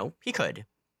 but, he could.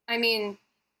 I mean,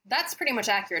 that's pretty much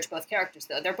accurate to both characters,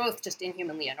 though. They're both just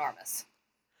inhumanly enormous.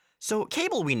 So,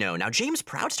 Cable we know. Now, James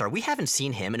Proudstar, we haven't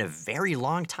seen him in a very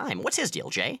long time. What's his deal,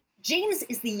 Jay? James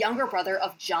is the younger brother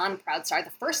of John Proudstar,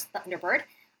 the first Thunderbird,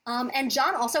 and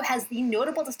John also has the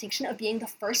notable distinction of being the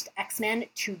first X-Man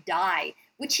to die,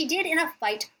 which he did in a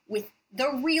fight with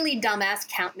the really dumbass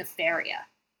Count Nefaria.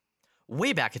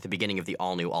 Way back at the beginning of the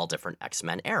all-new, all-different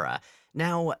X-Men era.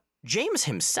 Now, James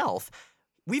himself,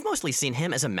 we've mostly seen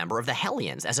him as a member of the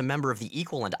Hellions, as a member of the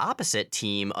equal and opposite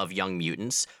team of young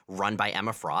mutants run by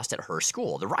Emma Frost at her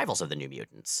school, the rivals of the New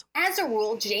Mutants. As a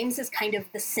rule, James is kind of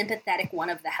the sympathetic one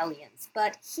of the Hellions,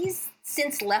 but he's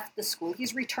since left the school.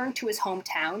 He's returned to his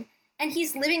hometown, and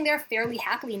he's living there fairly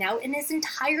happily now and is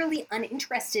entirely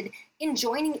uninterested in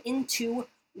joining into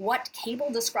what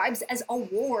Cable describes as a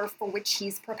war for which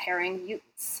he's preparing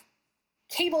mutants.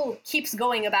 Cable keeps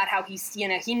going about how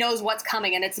he knows what's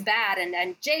coming and it's bad,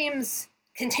 and James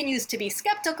continues to be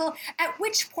skeptical, at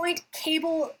which point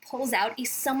Cable pulls out a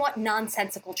somewhat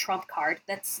nonsensical trump card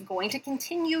that's going to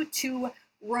continue to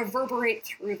reverberate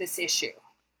through this issue.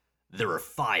 There are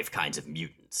 5 kinds of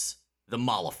mutants. The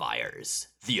mollifiers,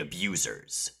 the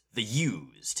abusers, the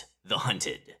used, the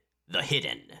hunted, the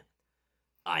hidden.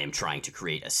 I am trying to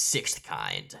create a 6th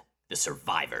kind, the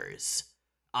survivors.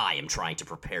 I am trying to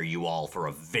prepare you all for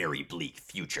a very bleak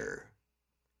future.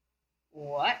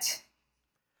 What?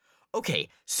 Okay,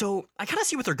 so I kind of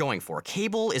see what they're going for.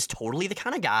 Cable is totally the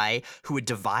kind of guy who would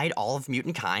divide all of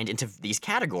mutant kind into these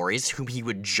categories whom he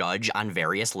would judge on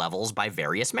various levels by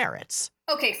various merits.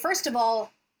 Okay, first of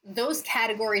all, those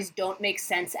categories don't make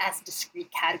sense as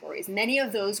discrete categories. Many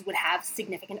of those would have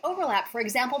significant overlap. For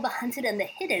example, the hunted and the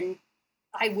hidden,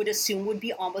 I would assume, would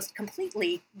be almost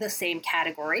completely the same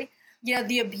category. Yeah,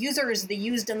 the abusers, the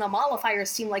used, and the mollifiers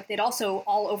seem like they'd also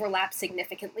all overlap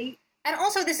significantly. And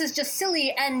also, this is just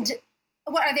silly, and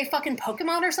what, are they fucking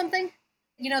Pokemon or something?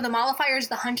 The mollifiers,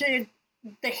 the hunted,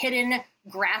 the hidden,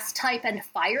 grass type, and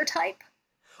fire type?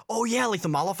 Oh yeah, like the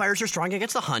mollifiers are strong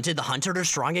against the hunted are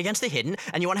strong against the hidden,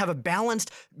 and you want to have a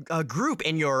balanced group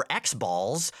in your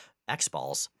X-balls.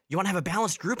 You want to have a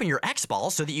balanced group in your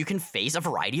X-balls so that you can face a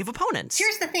variety of opponents.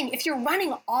 Here's the thing, if you're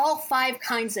running all 5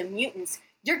 kinds of mutants,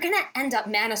 you're gonna end up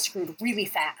mana screwed really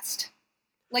fast.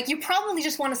 Like, you probably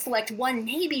just want to select 1,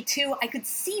 maybe 2. I could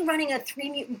see running a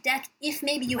 3-mutant deck if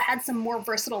maybe you had some more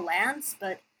versatile lands,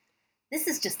 but this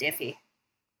is just iffy.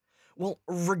 Well,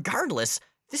 regardless,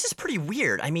 this is pretty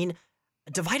weird. I mean,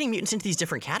 dividing mutants into these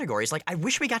different categories, like, I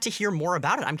wish we got to hear more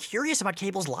about it. I'm curious about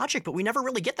Cable's logic, but we never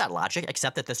really get that logic,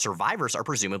 except that the survivors are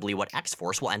presumably what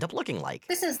X-Force will end up looking like.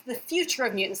 This is the future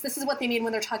of mutants. This is what they mean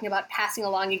when they're talking about passing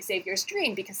along Xavier's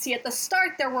dream, because, see, at the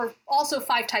start there were also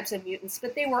 5 types of mutants,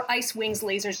 but they were ice, wings,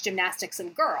 lasers, gymnastics,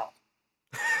 and girl.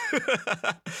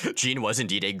 Jean was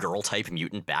indeed a girl-type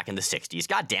mutant back in the 60s.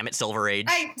 God damn it, Silver Age.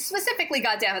 Specifically,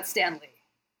 goddammit, Stan Lee.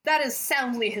 That is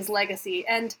soundly his legacy,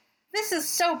 and this is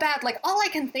so bad. Like, all I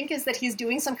can think is that he's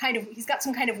got some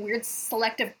kind of weird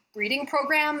selective breeding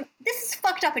program. This is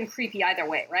fucked up and creepy either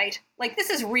way, right? Like,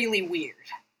 this is really weird.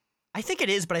 I think it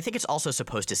is, but I think it's also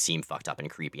supposed to seem fucked up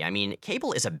and creepy. I mean,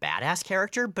 Cable is a badass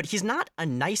character, but he's not a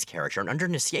nice character, and under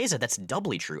Nicieza, that's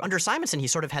doubly true. Under Simonson, he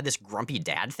sort of had this grumpy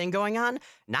dad thing going on.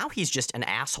 Now he's just an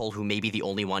asshole who may be the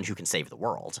only one who can save the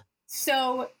world.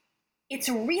 So it's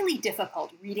really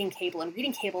difficult reading Cable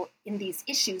in these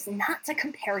issues not to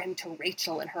compare him to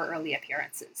Rachel in her early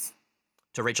appearances.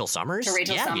 To Rachel Summers? To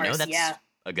Rachel Summers, that's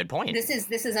a good point. This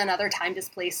is another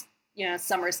time-displaced,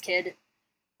 Summers kid,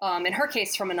 in her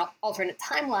case from an alternate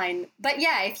timeline. But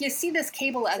yeah, if you see this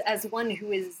Cable as one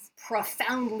who is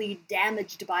profoundly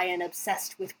damaged by and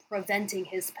obsessed with preventing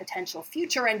his potential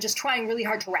future and just trying really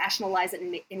hard to rationalize it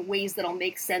in ways that'll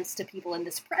make sense to people in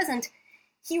this present,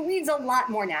 he reads a lot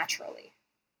more naturally.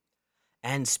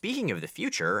 And speaking of the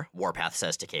future, Warpath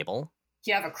says to Cable,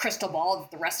 "You have a crystal ball that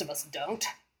the rest of us don't."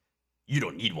 "You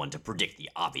don't need one to predict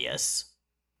the obvious."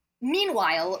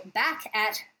 Meanwhile, back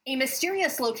at a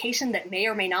mysterious location that may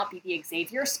or may not be the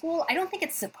Xavier School, I don't think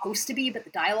it's supposed to be, but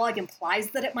the dialogue implies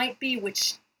that it might be,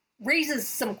 which raises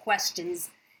some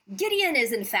questions. Gideon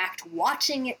is, in fact,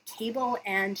 watching Cable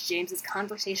and James's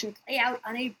conversation play out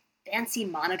on a fancy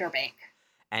monitor bank.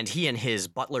 And he and his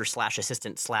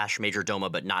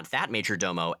butler/assistant/majordomo, but not that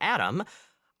majordomo, Adam,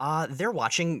 they're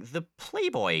watching the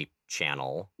Playboy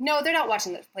channel. No, they're not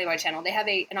watching the Playboy channel. They have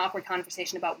an awkward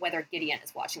conversation about whether Gideon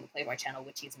is watching the Playboy channel,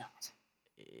 which he's not.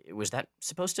 Was that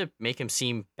supposed to make him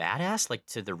seem badass, like,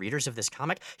 to the readers of this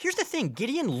comic? Here's the thing,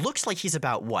 Gideon looks like he's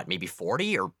about, what, maybe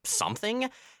 40 or something?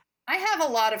 I have a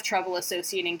lot of trouble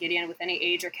associating Gideon with any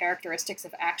age or characteristics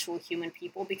of actual human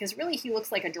people, because really he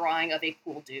looks like a drawing of a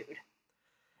cool dude.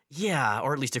 Yeah,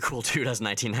 or at least a cool dude as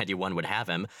 1991 would have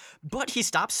him. But he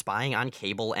stops spying on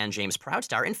Cable and James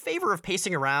Proudstar in favor of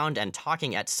pacing around and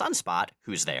talking at Sunspot,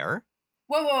 who's there.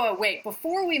 Whoa, wait.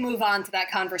 Before we move on to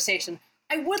that conversation,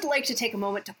 I would like to take a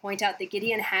moment to point out that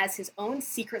Gideon has his own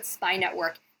secret spy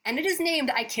network, and it is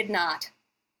named, I kid not,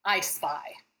 I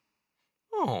Spy.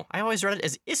 Oh, I always read it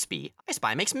as ISPY. I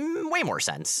Spy makes way more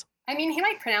sense. I mean, he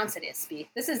might pronounce it ISPY.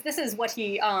 This is what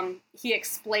he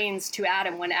explains to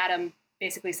Adam when Adam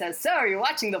basically says, "So, are you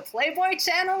watching the Playboy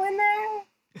channel in there?"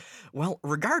 Well,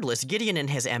 regardless, Gideon in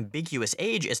his ambiguous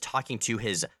age is talking to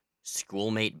his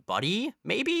schoolmate buddy,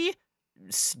 maybe?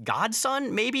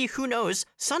 Godson, maybe? Who knows?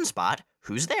 Sunspot,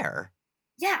 who's there?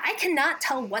 Yeah, I cannot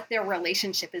tell what their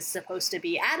relationship is supposed to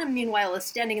be. Adam, meanwhile, is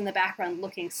standing in the background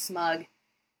looking smug.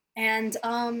 And,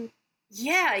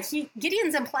 Yeah,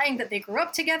 Gideon's implying that they grew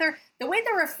up together. The way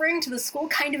they're referring to the school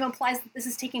kind of implies that this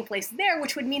is taking place there,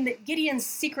 which would mean that Gideon's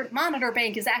secret monitor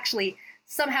bank is actually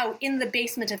somehow in the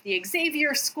basement of the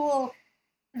Xavier school.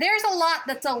 There's a lot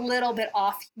that's a little bit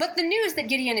off. But the news that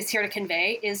Gideon is here to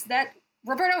convey is that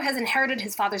Roberto has inherited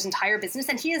his father's entire business,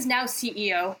 and he is now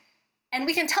CEO. And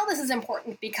we can tell this is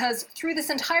important because through this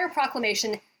entire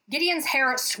proclamation, Gideon's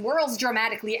hair swirls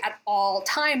dramatically at all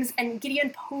times, and Gideon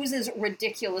poses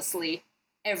ridiculously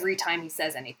every time he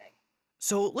says anything.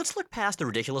 So let's look past the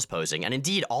ridiculous posing and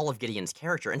indeed all of Gideon's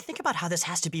character and think about how this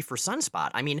has to be for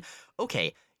Sunspot. I mean,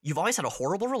 okay, you've always had a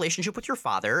horrible relationship with your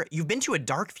father. You've been to a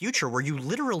dark future where you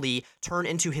literally turn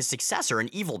into his successor,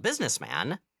 an evil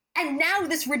businessman. And now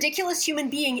this ridiculous human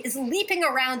being is leaping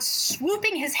around,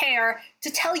 swooping his hair to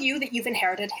tell you that you've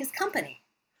inherited his company.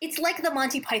 It's like the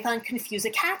Monty Python Confuse a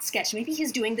Cat sketch. Maybe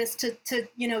he's doing this to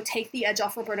take the edge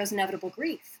off Roberto's inevitable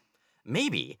grief.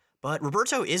 Maybe, but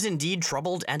Roberto is indeed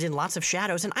troubled and in lots of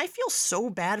shadows, and I feel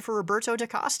so bad for Roberto da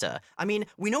Costa. I mean,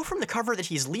 we know from the cover that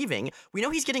he's leaving. We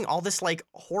know he's getting all this,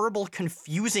 horrible,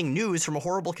 confusing news from a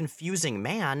horrible, confusing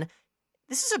man.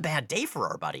 This is a bad day for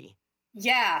our buddy.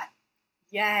 Yeah,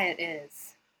 it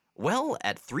is. Well,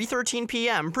 at 3:13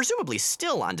 p.m., presumably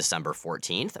still on December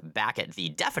 14th, back at the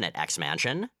Definite X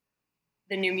Mansion,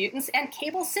 the New Mutants and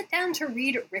Cable sit down to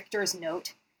read Richter's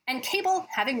note, and Cable,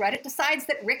 having read it, decides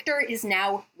that Richter is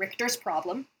now Richter's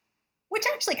problem, which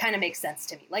actually kind of makes sense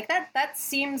to me. That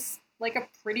seems like a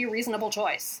pretty reasonable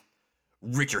choice.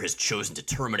 Richter has chosen to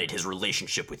terminate his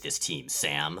relationship with this team,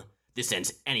 Sam. This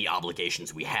ends any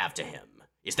obligations we have to him.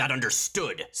 Is that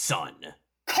understood, son?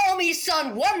 Call me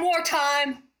son one more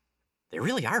time! They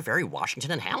really are very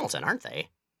Washington and Hamilton, aren't they?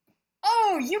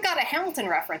 Oh, you got a Hamilton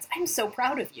reference. I'm so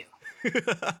proud of you.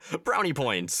 Brownie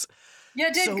points. You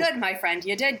did good, my friend.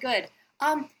 You did good.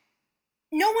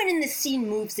 No one in this scene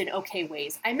moves in okay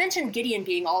ways. I mentioned Gideon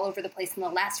being all over the place in the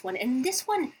last one, and in this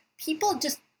one, people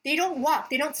they don't walk,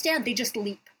 they don't stand, they just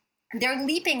leap. They're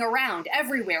leaping around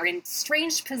everywhere in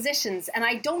strange positions, and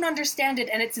I don't understand it,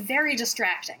 and it's very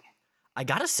distracting. I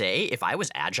gotta say, if I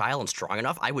was agile and strong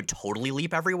enough, I would totally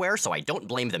leap everywhere, so I don't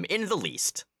blame them in the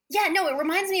least. Yeah, no, it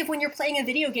reminds me of when you're playing a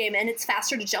video game and it's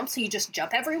faster to jump, so you just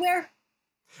jump everywhere.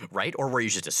 Right? Or where you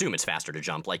just assume it's faster to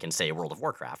jump, like in, say, World of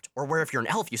Warcraft. Or where if you're an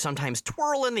elf, you sometimes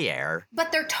twirl in the air.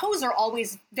 But their toes are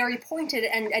always very pointed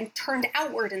and turned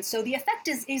outward, and so the effect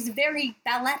is very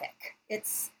balletic.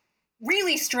 It's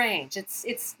really strange.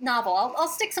 It's novel. I'll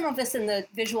stick some of this in the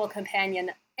visual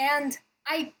companion, and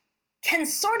I can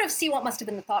sort of see what must have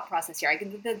been the thought process here.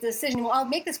 The decision, well, I'll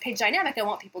make this page dynamic. I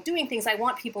want people doing things. I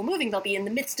want people moving. They'll be in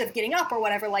the midst of getting up or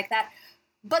whatever like that.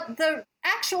 But the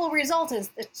actual result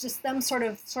is it's just them sort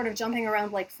of jumping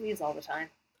around like fleas all the time.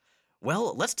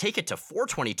 Well, let's take it to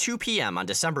 4:22 p.m. on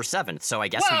December 7th, so I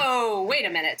guess Whoa, wait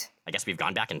a minute. I guess we've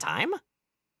gone back in time?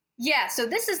 Yeah, so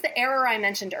this is the error I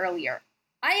mentioned earlier.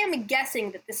 I am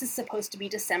guessing that this is supposed to be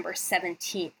December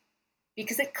 17th,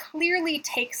 because it clearly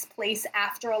takes place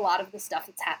after a lot of the stuff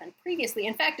that's happened previously.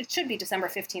 In fact, it should be December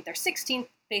 15th or 16th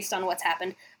based on what's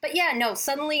happened. But yeah, no,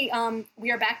 suddenly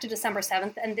we are back to December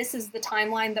 7th, and this is the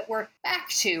timeline that we're back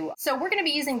to. So we're going to be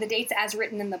using the dates as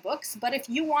written in the books, but if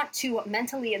you want to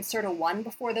mentally insert a 1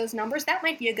 before those numbers, that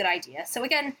might be a good idea. So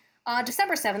again,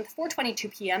 December 7th,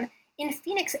 4:22 p.m., in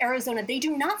Phoenix, Arizona. They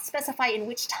do not specify in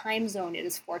which time zone it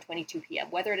is 4:22 p.m.,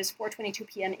 whether it is 4:22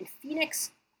 p.m. in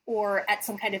Phoenix or at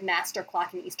some kind of master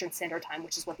clock in Eastern Standard Time,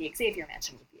 which is what the Xavier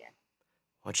Mansion would be in.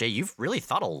 Well, Jay, you've really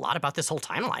thought a lot about this whole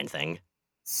timeline thing.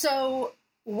 So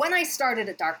when I started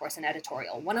at Dark Horse in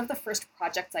editorial, one of the first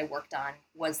projects I worked on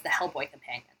was the Hellboy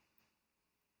Companion.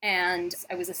 And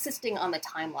I was assisting on the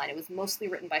timeline. It was mostly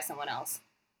written by someone else,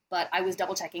 but I was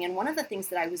double checking. And one of the things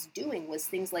that I was doing was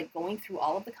things like going through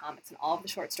all of the comics and all of the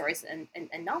short stories and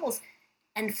novels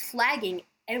and flagging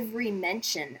every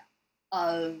mention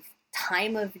of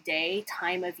time of day,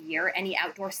 time of year, any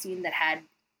outdoor scene that had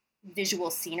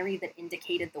visual scenery that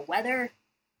indicated the weather,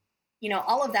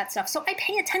 all of that stuff. So I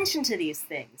pay attention to these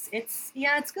things.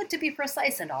 It's good to be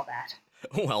precise and all that.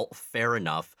 Well, fair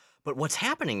enough. But what's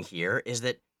happening here is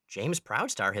that James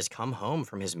Proudstar has come home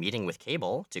from his meeting with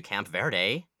Cable to Camp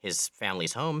Verde, his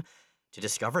family's home, to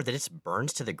discover that it's burned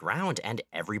to the ground and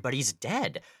everybody's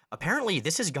dead. Apparently,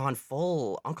 this has gone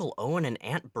full Uncle Owen and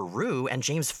Aunt Beru, and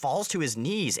James falls to his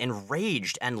knees,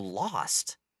 enraged and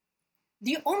lost.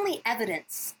 The only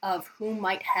evidence of who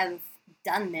might have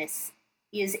done this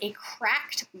is a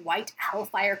cracked white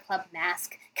Hellfire Club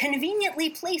mask conveniently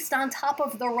placed on top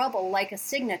of the rubble like a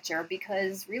signature,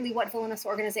 because really what villainous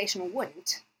organization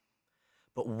wouldn't?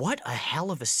 But what a hell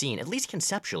of a scene, at least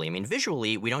conceptually. I mean,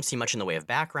 visually, we don't see much in the way of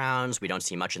backgrounds, we don't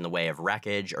see much in the way of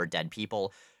wreckage or dead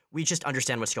people. We just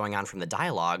understand what's going on from the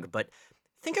dialogue. But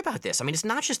think about this. I mean, it's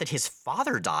not just that his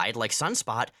father died, like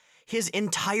Sunspot. His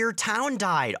entire town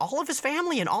died. All of his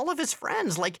family and all of his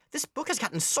friends. Like, this book has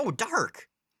gotten so dark.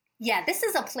 Yeah, this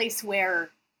is a place where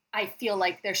I feel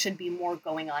like there should be more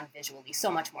going on visually, so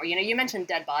much more. You know, you mentioned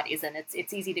dead bodies, and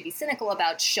it's easy to be cynical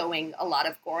about showing a lot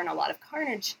of gore and a lot of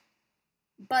carnage.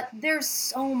 But there's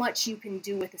so much you can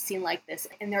do with a scene like this,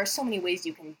 and there are so many ways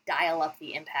you can dial up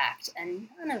the impact, and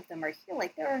none of them are here.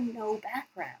 Like, there are no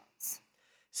backgrounds.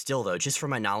 Still, though, just from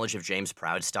my knowledge of James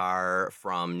Proudstar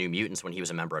from New Mutants when he was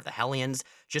a member of the Hellions,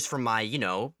 just from my,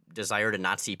 desire to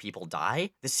not see people die,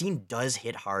 the scene does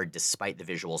hit hard despite the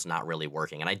visuals not really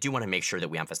working. And I do want to make sure that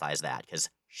we emphasize that, because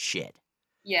shit.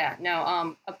 Yeah,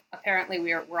 no, apparently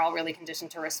we're all really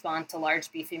conditioned to respond to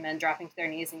large, beefy men dropping to their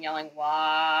knees and yelling,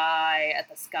 "Why?" at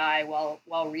the sky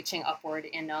while reaching upward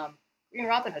in Green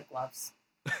Robin Hood gloves.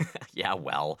 Yeah,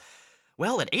 well,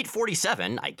 at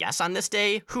 8:47, I guess on this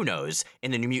day, who knows,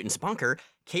 in the New Mutants bunker,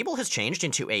 Cable has changed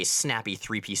into a snappy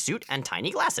three-piece suit and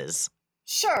tiny glasses.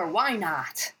 Sure, why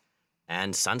not?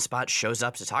 And Sunspot shows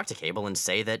up to talk to Cable and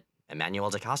say that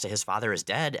Emmanuel DaCosta, his father, is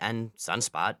dead, and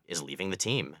Sunspot is leaving the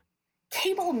team.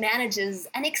 Cable manages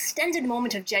an extended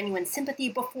moment of genuine sympathy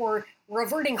before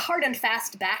reverting hard and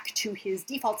fast back to his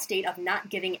default state of not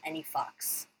giving any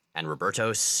fucks. And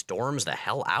Roberto storms the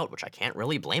hell out, which I can't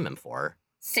really blame him for.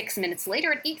 6 minutes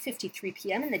later, at 8:53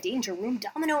 p.m. in the Danger Room,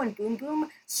 Domino and Boom Boom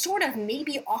sort of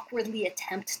maybe awkwardly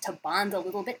attempt to bond a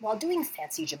little bit while doing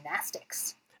fancy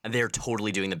gymnastics. And they're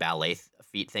totally doing the ballet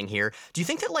feat thing here. Do you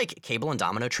think that, Cable and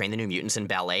Domino trained the New Mutants in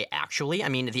ballet, actually? I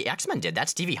mean, the X-Men did that.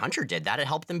 Stevie Hunter did that. It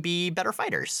helped them be better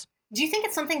fighters. Do you think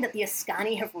it's something that the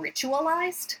Askani have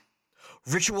ritualized?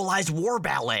 Ritualized war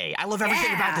ballet. I love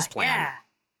everything about this plan. Yeah.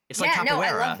 It's like capoeira. No,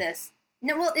 I love this.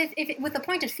 No, well, if with the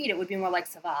pointed feet, it would be more like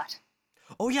Savate.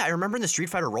 Oh yeah, I remember in the Street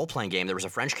Fighter role-playing game, there was a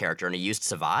French character and he used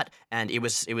Savate, and it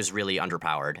was really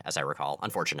underpowered, as I recall.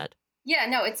 Unfortunate. Yeah,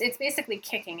 no, it's basically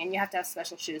kicking, and you have to have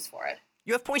special shoes for it.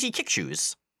 You have pointy kick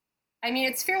shoes. I mean,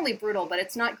 it's fairly brutal, but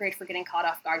it's not great for getting caught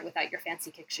off guard without your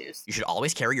fancy kick shoes. You should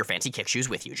always carry your fancy kick shoes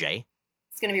with you, Jay.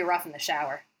 It's going to be rough in the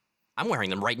shower. I'm wearing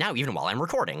them right now, even while I'm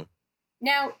recording.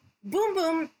 Now, Boom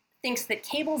Boom thinks that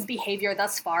Cable's behavior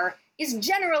thus far is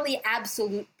generally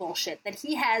absolute bullshit, that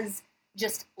he has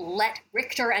just let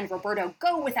Richter and Roberto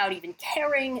go without even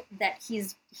caring, that he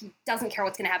doesn't care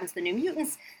what's going to happen to the New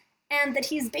Mutants, and that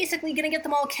he's basically going to get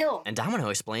them all killed. And Domino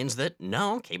explains that,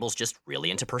 no, Cable's just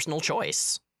really into personal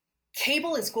choice.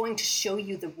 Cable is going to show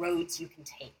you the roads you can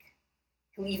take.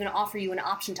 He'll even offer you an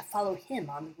option to follow him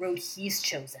on the road he's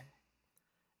chosen.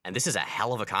 And this is a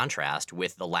hell of a contrast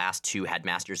with the last two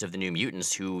headmasters of the New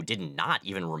Mutants who did not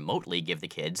even remotely give the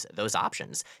kids those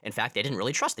options. In fact, they didn't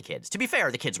really trust the kids. To be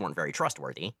fair, the kids weren't very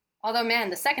trustworthy. Although,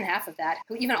 man, the second half of that,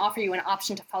 he'll even offer you an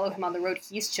option to follow him on the road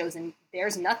he's chosen.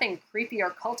 There's nothing creepy or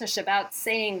cultish about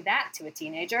saying that to a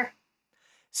teenager.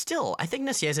 Still, I think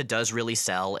Nicieza does really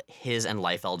sell his and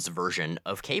Liefeld's version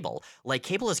of Cable.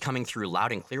 Cable is coming through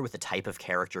loud and clear with the type of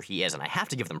character he is, and I have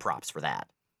to give them props for that.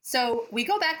 So we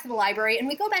go back to the library, and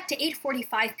we go back to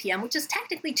 8:45 p.m., which is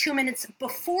technically 2 minutes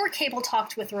before Cable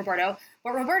talked with Roberto,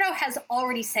 but Roberto has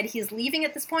already said he's leaving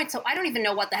at this point, so I don't even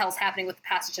know what the hell's happening with the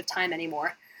passage of time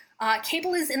anymore.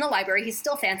 Cable is in the library, he's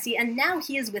still fancy, and now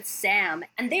he is with Sam,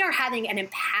 and they are having an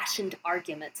impassioned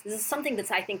argument. This is something that's,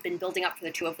 I think, been building up for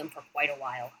the two of them for quite a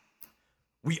while.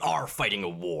 We are fighting a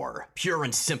war, pure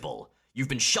and simple. You've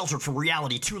been sheltered from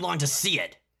reality too long to see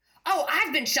it. Oh,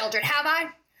 I've been sheltered, have I?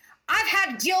 I've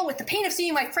had to deal with the pain of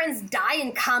seeing my friends die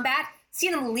in combat,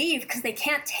 seeing them leave because they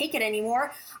can't take it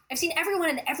anymore. I've seen everyone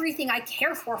and everything I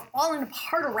care for falling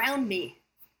apart around me.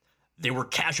 They were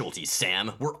casualties,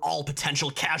 Sam. We're all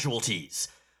potential casualties.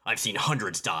 I've seen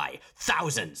hundreds die,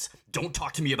 thousands. Don't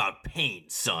talk to me about pain,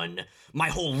 son. My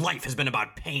whole life has been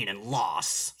about pain and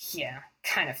loss. Yeah,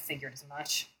 kind of figured as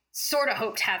much. Sort of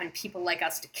hoped having people like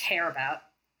us to care about,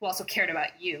 who also cared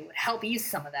about you, would help ease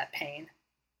some of that pain.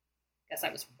 Guess I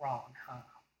was wrong, huh?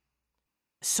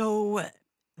 So,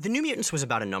 the New Mutants was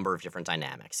about a number of different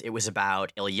dynamics. It was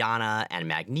about Illyana and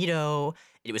Magneto.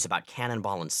 It was about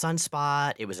Cannonball and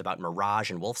Sunspot. It was about Mirage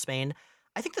and Wolfsbane.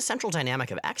 I think the central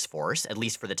dynamic of X-Force, at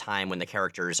least for the time when the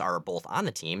characters are both on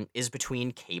the team, is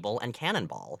between Cable and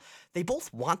Cannonball. They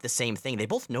both want the same thing. They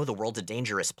both know the world's a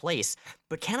dangerous place,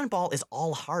 but Cannonball is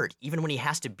all heart, even when he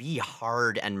has to be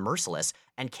hard and merciless,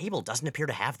 and Cable doesn't appear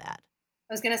to have that.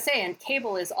 I was going to say, and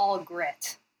Cable is all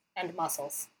grit and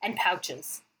muscles and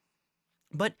pouches.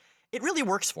 But It really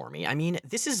works for me. I mean,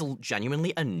 this is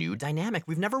genuinely a new dynamic.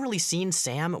 We've never really seen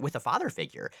Sam with a father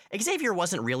figure. Xavier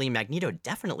wasn't really, Magneto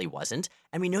definitely wasn't,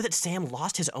 and we know that Sam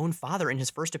lost his own father in his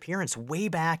first appearance way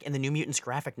back in the New Mutants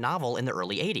graphic novel in the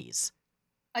early 80s.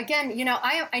 Again,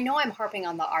 I know I'm harping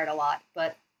on the art a lot,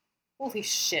 but holy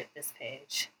shit, this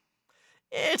page.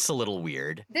 It's a little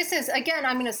weird. This is, again,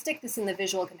 I'm going to stick this in the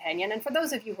visual companion, and for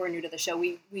those of you who are new to the show,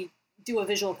 we do a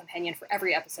visual companion for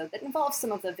every episode that involves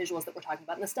some of the visuals that we're talking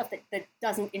about and the stuff that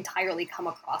doesn't entirely come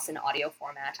across in audio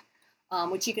format,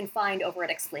 which you can find over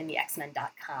at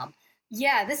explainthexmen.com.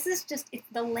 Yeah, this is just,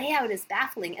 the layout is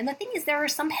baffling. And the thing is, there are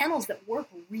some panels that work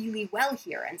really well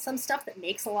here, and some stuff that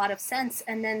makes a lot of sense,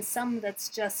 and then some that's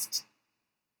just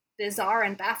bizarre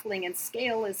and baffling, and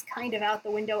scale is kind of out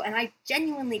the window, and I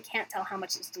genuinely can't tell how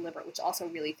much is deliberate, which also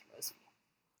really throws me.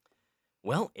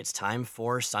 Well, it's time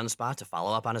for Sunspot to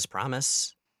follow up on his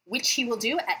promise. Which he will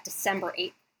do at December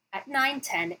 8th at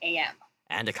 9:10 a.m.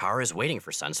 And a car is waiting for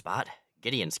Sunspot,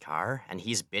 Gideon's car, and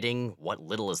he's bidding what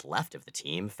little is left of the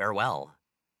team farewell.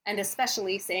 And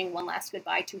especially saying one last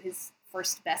goodbye to his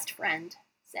first best friend,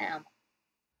 Sam.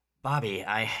 Bobby,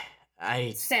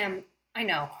 Sam, I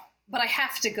know, but I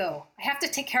have to go. I have to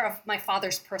take care of my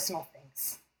father's personal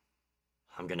things.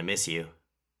 I'm gonna miss you.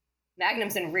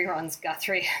 Magnums and reruns,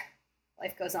 Guthrie.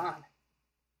 Life goes on.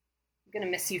 I'm gonna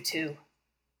miss you too.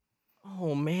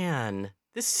 Oh man,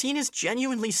 this scene is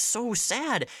genuinely so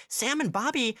sad. Sam and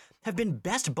Bobby have been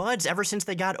best buds ever since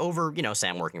they got over,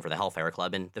 Sam working for the Hellfire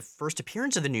Club and the first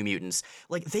appearance of the New Mutants.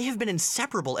 Like, they have been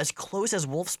inseparable, as close as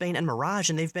Wolfsbane and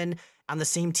Mirage, and they've been on the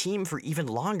same team for even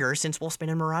longer since Wolfsbane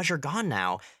and Mirage are gone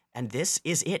now. And this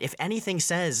is it. If anything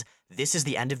says this is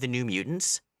the end of the New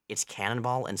Mutants, it's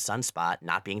Cannonball and Sunspot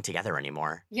not being together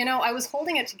anymore. I was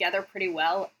holding it together pretty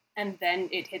well, and then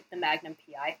it hit the Magnum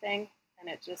PI thing, and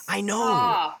it just... I know!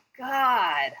 Oh,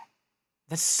 God!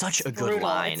 That's such a good brutal.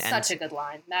 line. It's such a good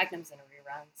line. Magnums and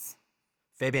reruns.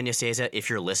 Fabian Nicieza, if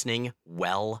you're listening,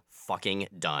 well fucking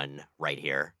done right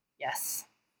here. Yes.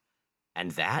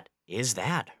 And that is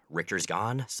that. Richter's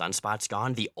gone, Sunspot's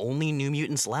gone. The only New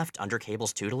Mutants left under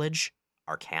Cable's tutelage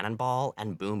are Cannonball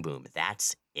and Boom Boom.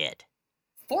 That's it.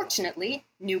 Fortunately,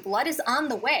 New Blood is on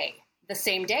the way. The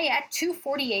same day at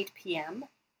 2:48 p.m.,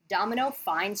 Domino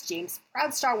finds James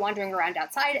Proudstar wandering around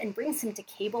outside and brings him to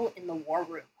Cable in the war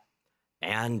room.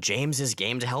 And James is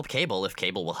game to help Cable if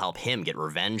Cable will help him get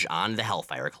revenge on the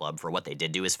Hellfire Club for what they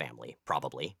did to his family,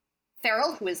 probably.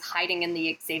 Farrell, who is hiding in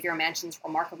the Xavier Mansion's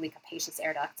remarkably capacious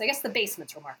air ducts, I guess the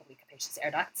basement's remarkably capacious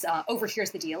air ducts,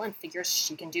 overhears the deal and figures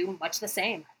she can do much the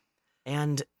same.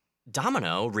 And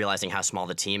Domino, realizing how small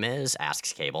the team is,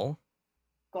 asks Cable,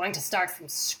 "Going to start from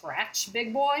scratch,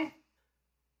 big boy?"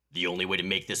 "The only way to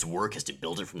make this work is to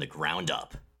build it from the ground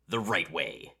up. The right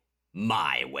way.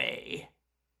 My way."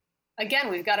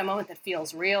 Again, we've got a moment that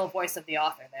feels real voice of the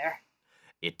author there.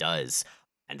 It does.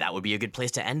 And that would be a good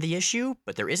place to end the issue,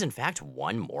 but there is in fact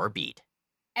one more beat.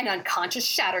 An unconscious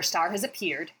Shatterstar has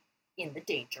appeared in the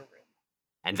Danger Room.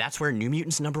 And that's where New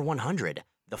Mutants number 100,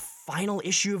 the final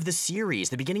issue of the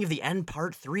series, the beginning of the end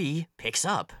part 3, picks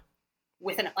up.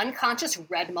 With an unconscious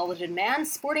red-mulleted man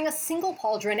sporting a single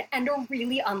pauldron and a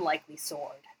really unlikely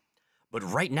sword. But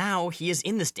right now, he is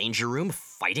in this Danger Room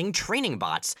fighting training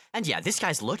bots. And yeah, this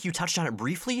guy's look, you touched on it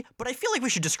briefly, but I feel like we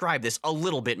should describe this a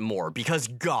little bit more, because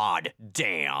god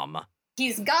damn.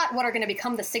 He's got what are going to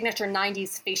become the signature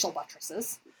 90s facial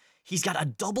buttresses. He's got a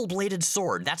double-bladed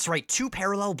sword. That's right, 2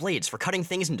 parallel blades for cutting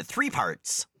things into 3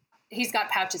 parts. He's got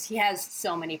pouches. He has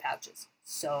so many pouches.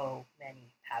 So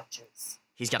many pouches.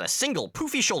 He's got a single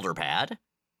poofy shoulder pad.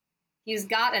 He's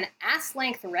got an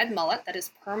ass-length red mullet that is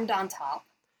permed on top.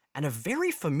 And a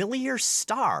very familiar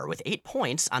star with 8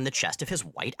 points on the chest of his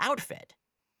white outfit.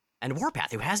 And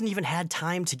Warpath, who hasn't even had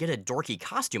time to get a dorky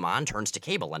costume on, turns to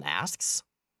Cable and asks,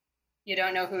 "You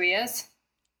don't know who he is?"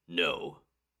 "No."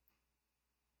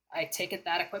 "I take it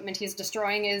that equipment he's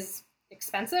destroying is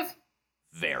expensive?"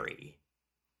 "Very."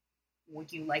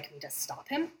 "Would you like me to stop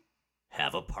him?"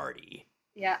 "Have a party."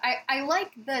 Yeah, I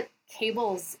like that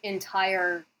Cable's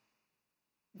entire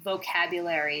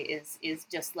vocabulary is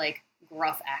just like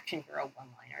gruff action hero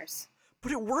one-liners.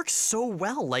 But it works so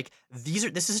well. Like,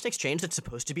 this is an exchange that's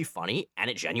supposed to be funny, and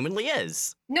it genuinely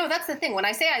is. No, that's the thing. When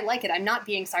I say I like it, I'm not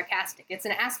being sarcastic. It's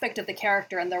an aspect of the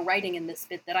character and the writing in this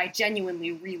bit that I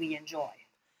genuinely really enjoy.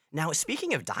 Now,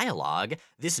 speaking of dialogue,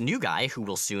 this new guy, who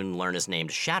we'll soon learn is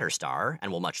named Shatterstar,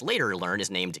 and will much later learn is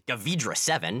named Gavidra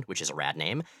 7, which is a rad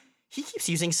name, he keeps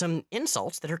using some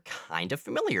insults that are kind of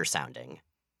familiar sounding.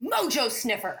 "Mojo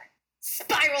sniffer!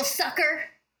 Spiral sucker!"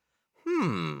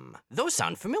 Those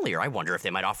sound familiar. I wonder if they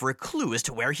might offer a clue as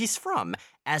to where he's from,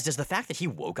 as does the fact that he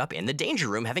woke up in the danger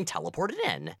room having teleported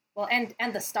in. Well, and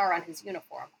the star on his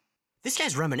uniform. This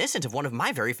guy's reminiscent of one of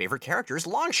my very favorite characters,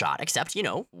 Longshot, except,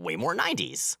 way more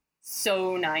 90s.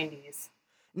 So 90s.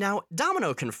 Now,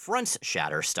 Domino confronts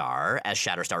Shatterstar as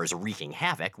Shatterstar is wreaking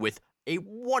havoc with a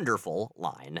wonderful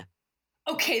line.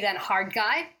 Okay then, hard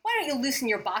guy. Why don't you loosen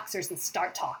your boxers and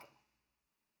start talking?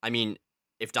 I mean,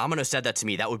 if Domino said that to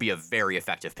me, that would be a very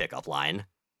effective pickup line.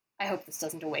 I hope this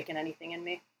doesn't awaken anything in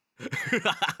me.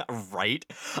 Right?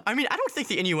 I mean, I don't think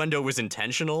the innuendo was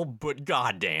intentional, but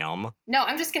goddamn. No,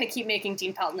 I'm just gonna keep making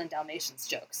Dean Pelton and Dalmatians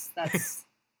jokes. That's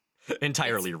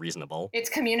entirely reasonable. It's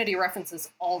community references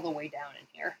all the way down in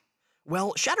here.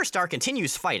 Well, Shatterstar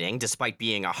continues fighting, despite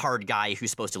being a hard guy who's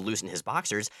supposed to loosen his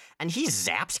boxers, and he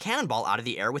zaps Cannonball out of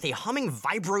the air with a humming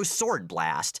vibro sword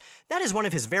blast. That is one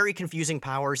of his very confusing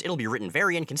powers. It'll be written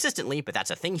very inconsistently, but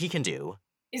that's a thing he can do.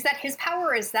 Is that his power,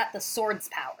 or is that the sword's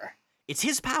power? It's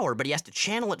his power, but he has to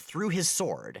channel it through his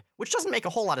sword, which doesn't make a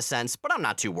whole lot of sense, but I'm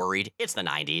not too worried. It's the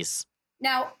 90s.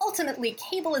 Now, ultimately,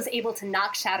 Cable is able to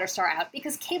knock Shatterstar out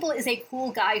because Cable is a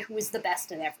cool guy who is the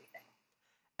best at everything.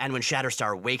 And when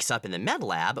Shatterstar wakes up in the med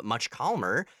lab, much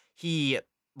calmer, he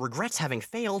regrets having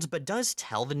failed, but does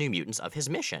tell the New Mutants of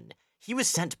his mission. He was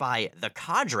sent by the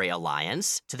Cadre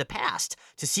Alliance to the past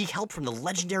to seek help from the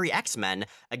legendary X-Men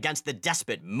against the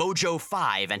despot Mojo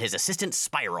 5 and his assistant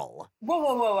Spiral.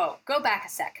 Whoa. Go back a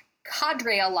sec.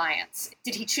 Cadre Alliance.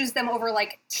 Did he choose them over,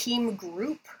 team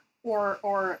group?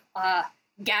 Or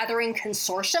gathering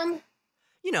consortium?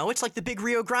 It's like the big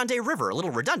Rio Grande River. A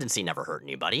little redundancy never hurt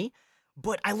anybody.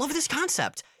 But I love this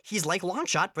concept. He's like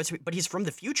Longshot, but he's from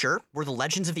the future, where the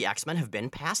legends of the X-Men have been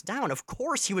passed down. Of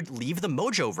course, he would leave the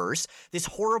Mojoverse, this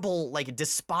horrible,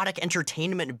 despotic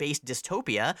entertainment-based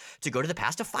dystopia, to go to the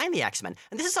past to find the X-Men.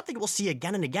 And this is something we'll see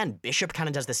again and again. Bishop kind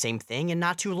of does the same thing in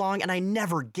Not Too Long, and I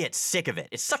never get sick of it.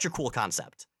 It's such a cool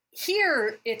concept.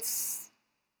 Here, it's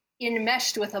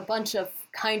enmeshed with a bunch of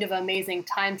kind of amazing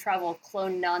time travel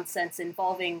clone nonsense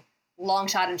involving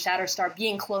Longshot and Shatterstar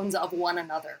being clones of one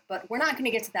another. But we're not going to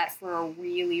get to that for a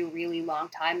really, really long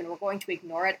time, and we're going to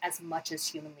ignore it as much as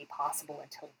humanly possible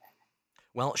until then.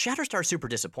 Well, Shatterstar's super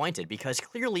disappointed because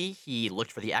clearly he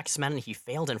looked for the X-Men and he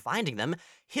failed in finding them.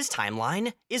 His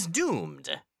timeline is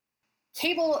doomed.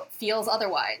 Cable feels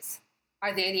otherwise.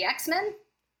 Are they the X-Men?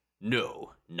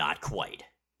 No, not quite.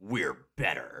 We're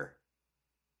better.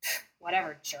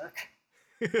 Whatever, jerk.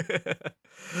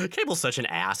 Cable's such an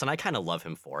ass, and I kind of love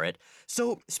him for it.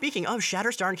 So, speaking of,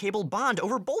 Shatterstar and Cable bond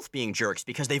over both being jerks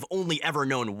because they've only ever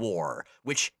known war,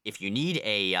 which, if you need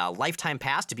a lifetime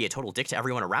pass to be a total dick to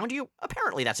everyone around you,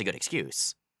 apparently that's a good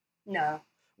excuse. No.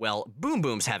 Well, Boom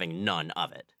Boom's having none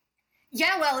of it.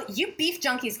 Yeah, well, you beef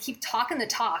junkies keep talking the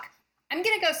talk. I'm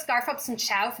gonna go scarf up some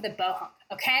chow for the bohunk,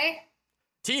 okay?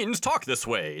 Teens talk this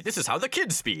way. This is how the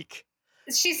kids speak.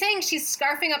 She's saying she's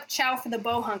scarfing up chow for the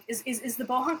bohunk. Is the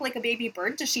bohunk like a baby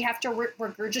bird? Does she have to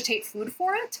regurgitate food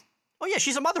for it? Oh yeah,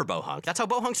 she's a mother bohunk. That's how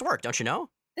bohunks work, don't you know?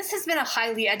 This has been a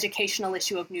highly educational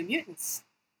issue of New Mutants.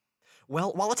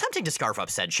 Well, while attempting to scarf up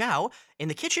said chow, in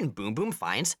the kitchen Boom Boom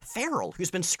finds Feral,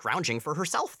 who's been scrounging for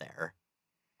herself there.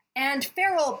 And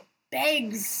Feral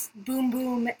begs Boom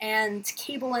Boom and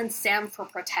Cable and Sam for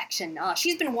protection.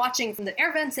 She's been watching from the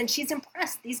air vents and she's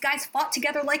impressed. These guys fought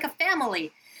together like a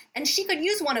family. And she could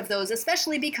use one of those,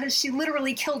 especially because she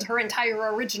literally killed her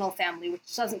entire original family,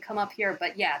 which doesn't come up here,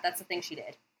 but yeah, that's the thing she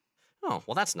did. Oh,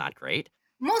 well, that's not great.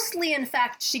 Mostly, in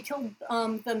fact, she killed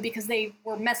them because they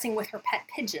were messing with her pet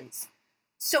pigeons.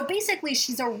 So basically,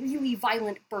 she's a really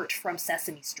violent Bert from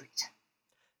Sesame Street.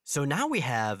 So now we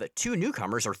have 2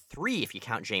 newcomers, or 3 if you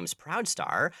count James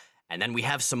Proudstar, and then we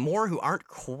have some more who aren't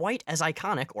quite as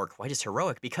iconic or quite as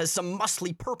heroic because some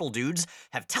muscly purple dudes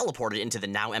have teleported into the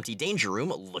now empty danger room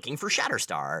looking for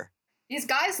Shatterstar. These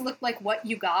guys look like what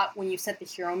you got when you set the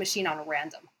hero machine on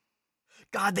random.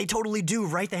 God, they totally do,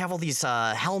 right? They have all these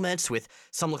helmets with,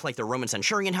 some look like the Roman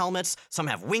Centurion helmets, some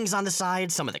have wings on the side,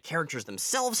 some of the characters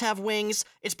themselves have wings.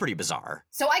 It's pretty bizarre.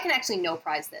 So I can actually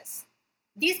no-prize this.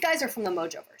 These guys are from the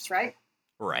Mojoverse, right?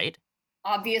 Right.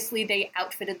 Obviously, they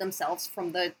outfitted themselves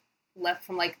from the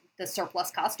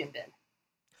surplus costume bin.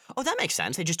 Oh, that makes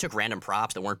sense. They just took random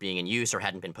props that weren't being in use or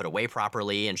hadn't been put away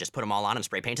properly and just put them all on and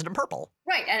spray painted them purple.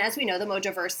 Right, and as we know, the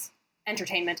Mojoverse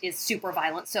entertainment is super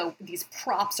violent, so these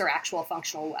props are actual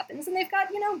functional weapons, and they've got,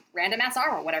 random ass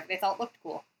armor, whatever they thought looked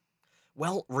cool.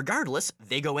 Well, regardless,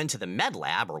 they go into the med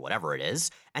lab, or whatever it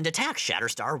is, and attack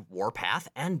Shatterstar, Warpath,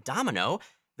 and Domino.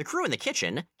 The crew in the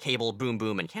kitchen, Cable, Boom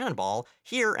Boom, and Cannonball,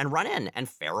 hear and run in, and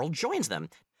Feral joins them.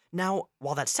 Now,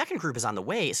 while that second group is on the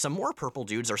way, some more purple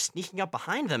dudes are sneaking up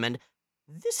behind them, and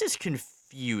this is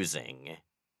confusing.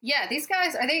 Yeah, these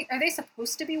guys, are they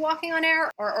supposed to be walking on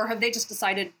air, or have they just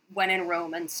decided when in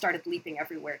Rome and started leaping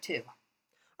everywhere too?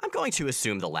 I'm going to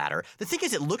assume the latter. The thing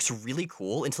is, it looks really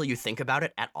cool until you think about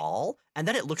it at all, and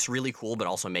then it looks really cool but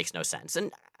also makes no sense,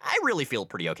 and I really feel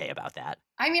pretty okay about that.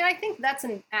 I mean, I think that's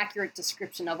an accurate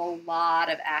description of a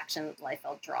lot of action that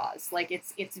Liefeld draws. Like,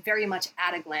 it's very much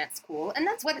at a glance cool, and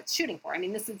that's what it's shooting for. I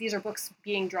mean, these are books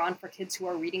being drawn for kids who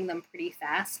are reading them pretty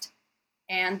fast,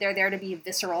 and they're there to be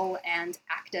visceral and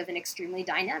active and extremely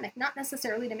dynamic, not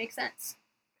necessarily to make sense.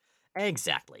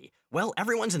 Exactly. Well,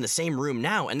 everyone's in the same room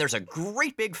now, and there's a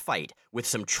great big fight with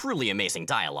some truly amazing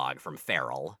dialogue from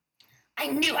Farrell. I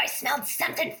knew I smelled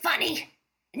something funny.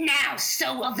 Now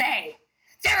so will they.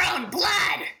 Their own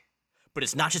blood! But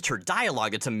it's not just her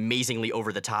dialogue that's amazingly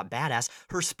over-the-top badass.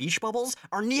 Her speech bubbles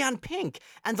are neon pink,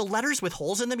 and the letters with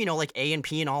holes in them, like A and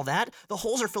P and all that, the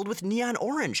holes are filled with neon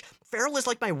orange. Farrell is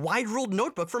like my wide-ruled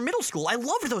notebook from middle school. I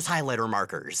loved those highlighter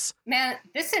markers. Man,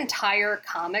 this entire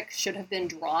comic should have been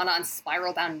drawn on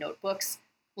spiral-bound notebooks,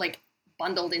 like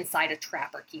bundled inside a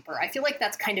Trapper Keeper. I feel like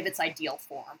that's kind of its ideal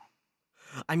form.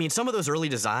 I mean, some of those early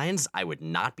designs, I would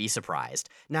not be surprised.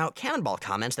 Now, Cannonball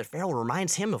comments that Farrell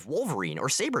reminds him of Wolverine or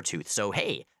Sabretooth, so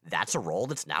hey, that's a role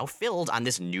that's now filled on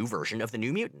this new version of the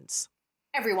New Mutants.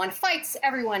 Everyone fights,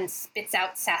 everyone spits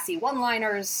out sassy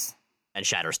one-liners. And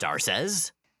Shatterstar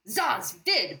says, Zaz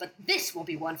vid, but this will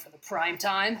be one for the prime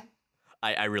time.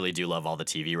 I really do love all the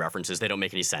TV references. They don't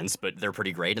make any sense, but they're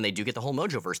pretty great, and they do get the whole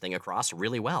Mojoverse thing across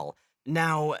really well.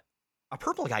 Now, a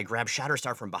purple guy grabs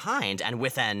Shatterstar from behind, and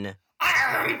with an...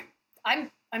 I'm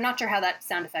not sure how that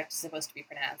sound effect is supposed to be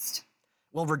pronounced.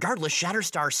 Well, regardless,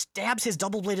 Shatterstar stabs his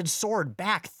double-bladed sword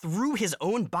back through his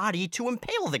own body to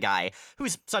impale the guy,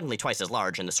 who's suddenly twice as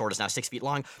large, and the sword is now 6 feet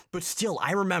long. But still,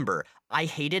 I remember, I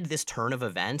hated this turn of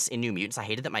events in New Mutants. I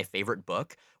hated that my favorite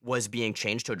book was being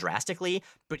changed so drastically,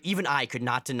 but even I could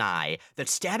not deny that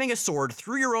stabbing a sword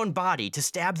through your own body to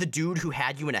stab the dude who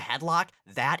had you in a headlock,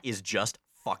 that is just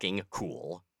fucking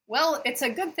cool. Well, it's a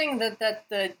good thing that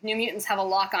the New Mutants have a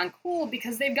lock on cool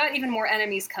because they've got even more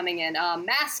enemies coming in.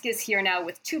 Mask is here now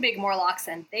with 2 big Morlocks,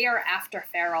 and they are after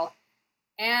Farrell.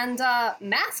 And does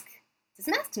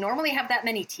Mask normally have that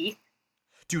many teeth?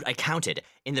 Dude, I counted.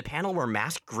 In the panel where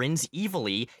Mask grins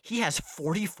evilly, he has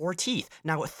 44 teeth.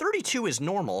 Now, 32 is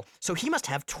normal, so he must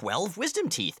have 12 wisdom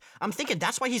teeth. I'm thinking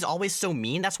that's why he's always so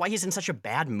mean. That's why he's in such a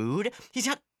bad mood. He's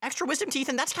got extra wisdom teeth,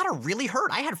 and that's gotta really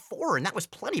hurt. I had 4, and that was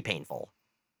plenty painful.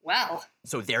 Well.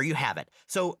 So there you have it.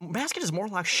 So Mask and his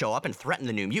Morlocks show up and threaten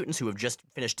the New Mutants who have just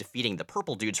finished defeating the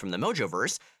purple dudes from the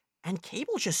Mojoverse, and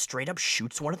Cable just straight up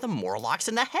shoots one of the Morlocks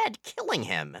in the head, killing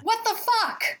him. What the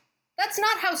fuck? That's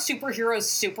not how superheroes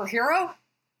superhero.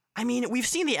 I mean, we've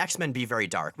seen the X-Men be very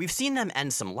dark. We've seen them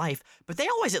end some life, but they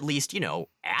always at least,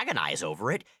 agonize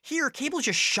over it. Here, Cable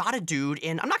just shot a dude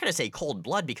in, I'm not going to say cold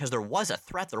blood because there was a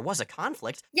threat, there was a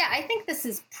conflict. Yeah, I think this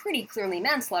is pretty clearly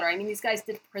manslaughter. I mean, these guys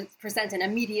did present an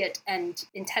immediate and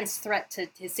intense threat to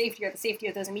his safety or the safety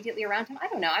of those immediately around him. I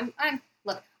don't know.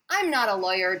 Look, I'm not a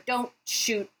lawyer. Don't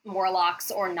shoot Morlocks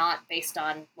or not based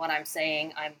on what I'm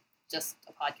saying. I'm just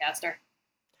a podcaster.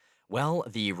 Well,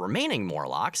 the remaining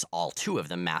Morlocks, all 2 of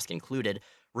them, Mask included,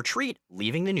 retreat,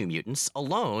 leaving the New Mutants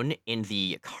alone in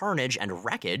the carnage and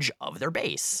wreckage of their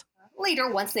base. Later,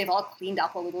 once they've all cleaned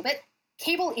up a little bit,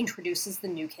 Cable introduces the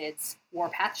new kids,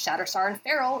 Warpath, Shatterstar, and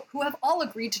Farrell, who have all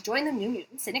agreed to join the New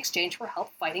Mutants in exchange for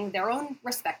help fighting their own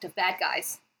respective bad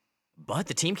guys. But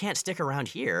the team can't stick around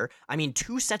here. I mean,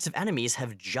 2 sets of enemies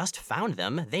have just found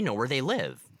them. They know where they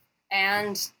live.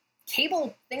 And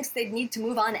Cable thinks they'd need to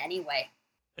move on anyway.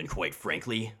 And quite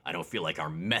frankly, I don't feel like our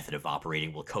method of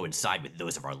operating will coincide with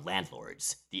those of our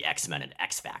landlords, the X-Men and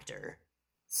X-Factor.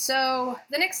 So,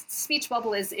 the next speech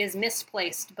bubble is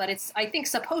misplaced, but it's, I think,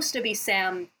 supposed to be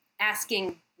Sam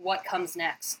asking what comes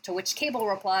next, to which Cable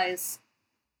replies,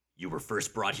 You were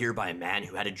first brought here by a man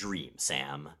who had a dream,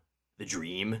 Sam. The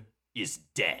dream is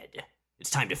dead. It's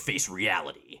time to face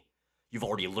reality. You've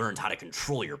already learned how to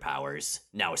control your powers.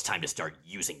 Now it's time to start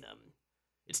using them.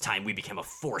 It's time we became a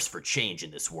force for change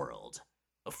in this world.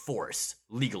 A force,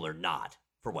 legal or not,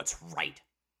 for what's right.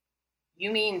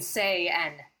 You mean, say,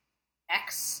 an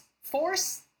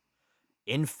X-Force?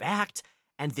 In fact,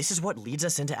 and this is what leads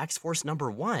us into X-Force number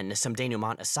 1, some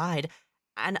denouement aside,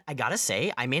 and I gotta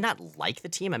say, I may not like the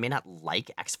team, I may not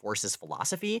like X-Force's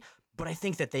philosophy, but I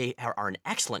think that they are an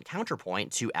excellent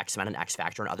counterpoint to X-Men and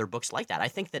X-Factor and other books like that. I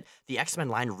think that the X-Men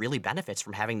line really benefits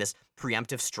from having this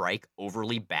preemptive strike,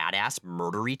 overly badass,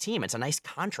 murdery team. It's a nice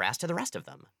contrast to the rest of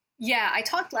them. Yeah, I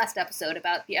talked last episode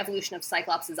about the evolution of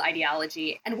Cyclops'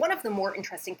 ideology, and one of the more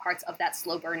interesting parts of that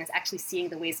slow burn is actually seeing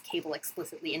the ways Cable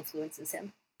explicitly influences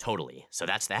him. Totally. So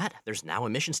that's that. There's now a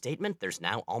mission statement. There's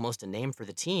now almost a name for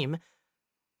the team.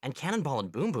 And Cannonball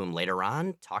and Boom Boom later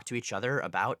on talk to each other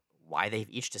about why they've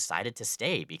each decided to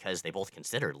stay because they both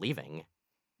considered leaving.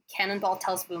 Cannonball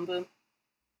tells Boom Boom,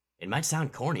 It might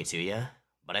sound corny to you,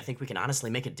 but I think we can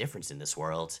honestly make a difference in this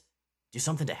world. Do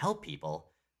something to help people,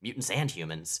 mutants and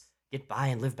humans, get by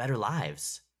and live better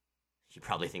lives. You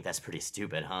probably think that's pretty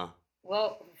stupid, huh?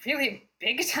 well, really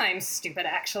big time stupid,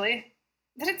 actually.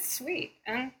 But it's sweet,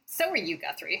 and so are you,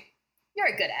 Guthrie. You're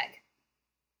a good egg.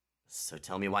 So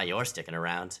tell me why you're sticking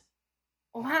around.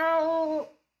 Well,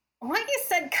 what you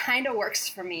said kinda works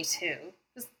for me, too.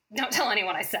 Just don't tell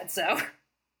anyone I said so.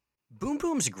 Boom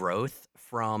Boom's growth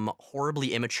from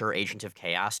horribly immature Agent of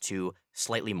Chaos to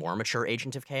slightly more mature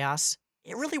Agent of Chaos,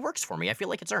 it really works for me. I feel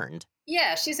like it's earned.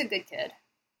 Yeah, she's a good kid.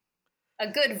 A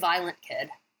good, violent kid.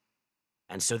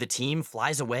 And so the team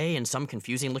flies away in some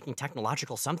confusing looking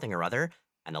technological something or other,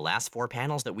 and the last 4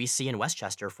 panels that we see in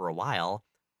Westchester for a while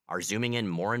are zooming in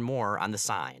more and more on the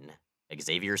sign,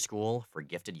 Xavier School for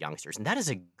Gifted Youngsters. And that is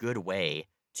a good way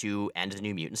to end the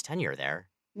New Mutants tenure there.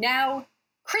 Now,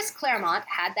 Chris Claremont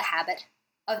had the habit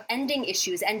of ending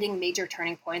issues, ending major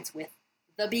turning points with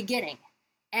the beginning.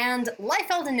 And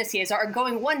Liefeld and Nicieza are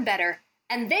going one better,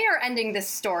 and they are ending this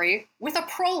story with a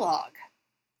prologue.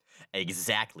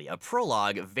 Exactly. A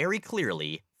prologue very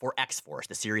clearly for X-Force,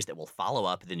 the series that will follow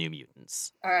up the New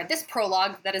Mutants. This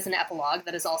prologue, that is an epilogue,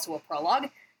 that is also a prologue,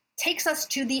 takes us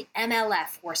to the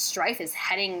MLF, where Strife is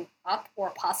heading up or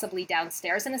possibly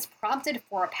downstairs and is prompted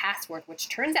for a password, which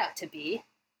turns out to be...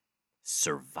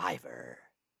 Survivor.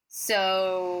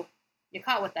 So, you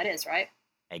caught what that is, right?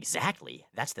 Exactly.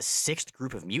 That's the 6th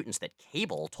group of mutants that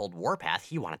Cable told Warpath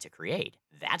he wanted to create.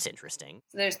 That's interesting.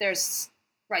 So there's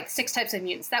 6 types of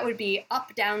mutants. That would be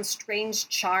up, down, strange,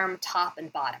 charm, top,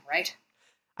 and bottom, right?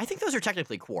 I think those are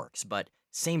technically quarks, but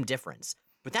same difference.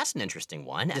 But that's an interesting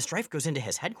one. As Strife goes into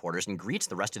his headquarters and greets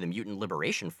the rest of the Mutant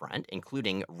Liberation Front,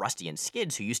 including Rusty and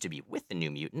Skids, who used to be with the New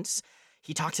Mutants,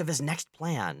 he talks of his next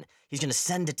plan. He's going to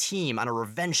send a team on a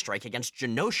revenge strike against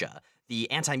Genosha, the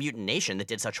anti-mutant nation that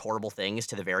did such horrible things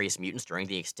to the various mutants during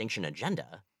the Extinction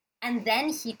Agenda. And then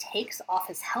he takes off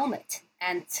his helmet,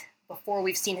 and before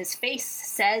we've seen his face,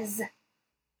 says...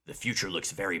 The future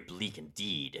looks very bleak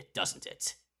indeed, doesn't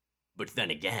it? But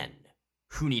then again,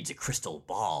 who needs a crystal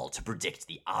ball to predict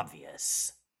the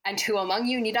obvious? And who among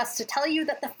you need us to tell you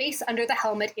that the face under the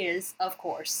helmet is, of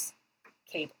course,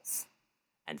 Cable's.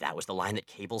 And that was the line that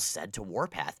Cable said to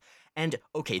Warpath. And,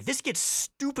 okay, this gets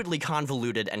stupidly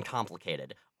convoluted and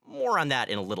complicated. More on that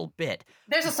in a little bit.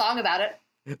 There's a song about it.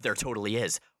 There totally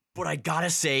is. But I gotta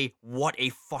say, what a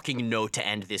fucking note to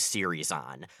end this series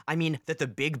on. I mean, that the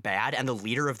big bad and the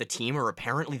leader of the team are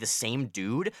apparently the same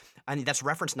dude. I mean, that's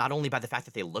referenced not only by the fact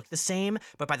that they look the same,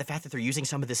 but by the fact that they're using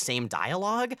some of the same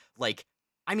dialogue. Like,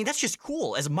 I mean, that's just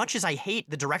cool. As much as I hate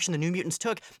the direction the New Mutants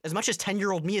took, as much as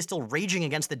 10-year-old me is still raging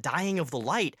against the dying of the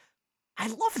light, I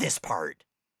love this part.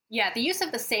 Yeah, the use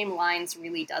of the same lines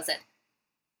really does it.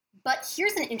 But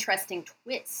here's an interesting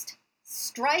twist.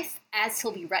 Strife, as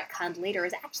he'll be retconned later,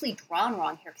 is actually drawn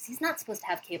wrong here because he's not supposed to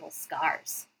have Cable's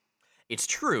scars. It's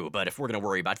true, but if we're going to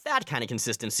worry about that kind of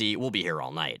consistency, we'll be here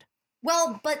all night.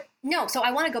 Well, but no, so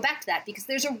I want to go back to that because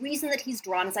there's a reason that he's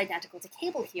drawn as identical to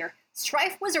Cable here.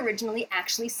 Strife was originally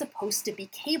actually supposed to be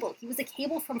Cable. He was a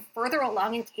Cable from further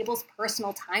along in Cable's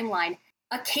personal timeline.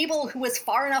 A Cable who was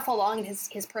far enough along in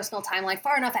his personal timeline,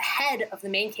 far enough ahead of the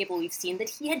main Cable we've seen, that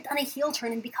he had done a heel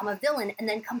turn and become a villain and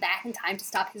then come back in time to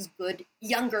stop his good,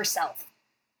 younger self.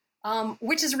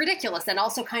 Which is ridiculous and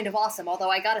also kind of awesome,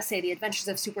 although I gotta say the Adventures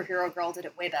of Superhero Girl did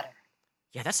it way better.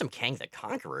 Yeah, that's some Kang the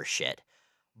Conqueror shit.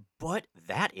 But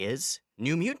that is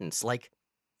New Mutants, like,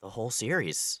 the whole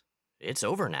series. It's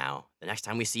over now. The next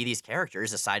time we see these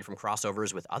characters, aside from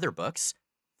crossovers with other books,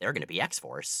 they're gonna be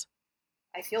X-Force.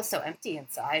 I feel so empty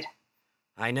inside.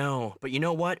 I know, but you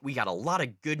know what? We got a lot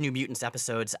of good New Mutants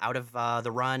episodes out of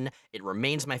the run. It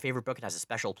remains my favorite book. It has a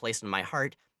special place in my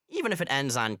heart, even if it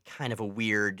ends on kind of a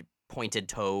weird, pointed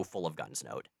toe full of guns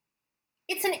note.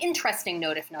 It's an interesting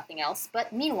note, if nothing else,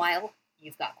 but meanwhile,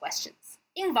 you've got questions.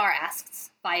 Ingvar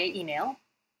asks, via email,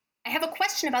 I have a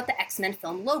question about the X-Men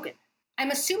film Logan.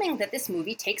 I'm assuming that this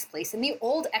movie takes place in the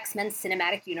old X-Men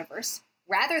cinematic universe,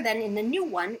 rather than in the new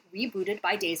one rebooted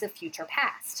by Days of Future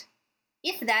Past.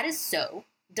 If that is so,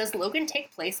 does Logan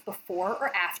take place before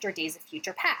or after Days of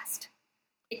Future Past?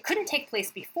 It couldn't take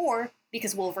place before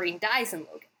because Wolverine dies in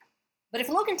Logan. But if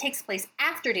Logan takes place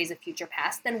after Days of Future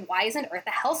Past, then why isn't Earth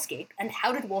a hellscape, and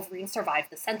how did Wolverine survive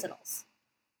the Sentinels?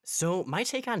 So my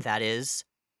take on that is,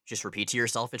 just repeat to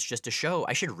yourself it's just a show.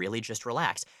 I should really just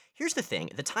relax. Here's the thing,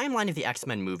 the timeline of the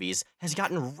X-Men movies has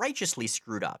gotten righteously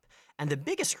screwed up. And the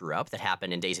biggest screw up that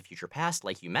happened in Days of Future Past,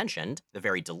 like you mentioned, the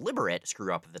very deliberate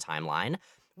screw up of the timeline,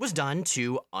 was done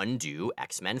to undo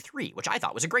X-Men 3, which I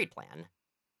thought was a great plan.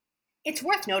 It's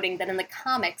worth noting that in the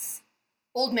comics,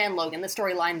 Old Man Logan, the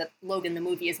storyline that Logan the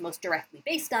movie is most directly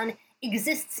based on,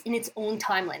 exists in its own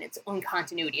timeline, its own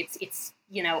continuity. It's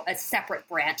a separate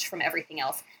branch from everything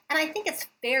else. And I think it's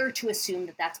fair to assume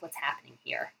that that's what's happening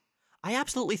here. I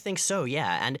absolutely think so,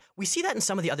 yeah, and we see that in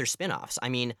some of the other spin-offs. I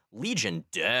mean, Legion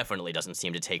definitely doesn't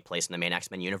seem to take place in the main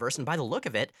X-Men universe, and by the look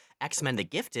of it, X-Men The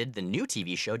Gifted, the new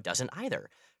TV show, doesn't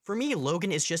either. For me,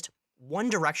 Logan is just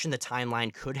one direction the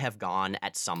timeline could have gone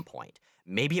at some point.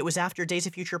 Maybe it was after Days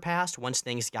of Future Past, once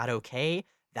things got okay.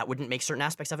 That wouldn't make certain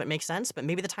aspects of it make sense, but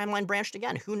maybe the timeline branched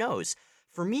again, who knows?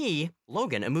 For me,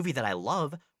 Logan, a movie that I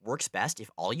love, works best if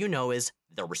all you know is,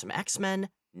 there were some X-Men,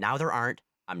 now there aren't,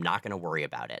 I'm not gonna worry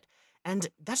about it. And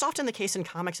that's often the case in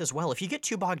comics as well. If you get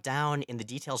too bogged down in the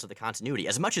details of the continuity,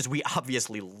 as much as we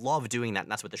obviously love doing that,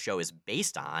 and that's what the show is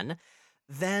based on,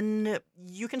 then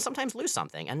you can sometimes lose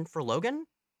something. And for Logan,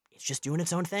 it's just doing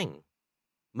its own thing.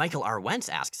 Michael R. Wentz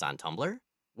asks on Tumblr,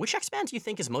 which X-Man do you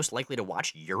think is most likely to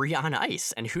watch Yuri on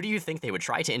Ice, and who do you think they would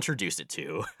try to introduce it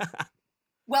to?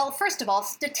 Well, first of all,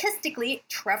 statistically,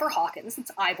 Trevor Hawkins,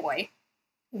 it's iBoy,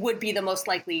 would be the most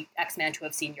likely X-Man to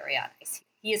have seen Yuri on Ice.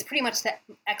 He is pretty much the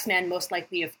X-Man most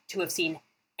likely to have seen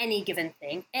any given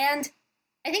thing, and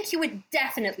I think he would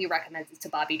definitely recommend it to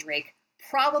Bobby Drake,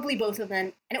 probably both of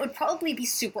them, and it would probably be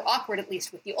super awkward, at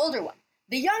least with the older one.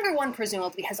 The younger one,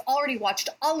 presumably, has already watched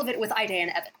all of it with Ida and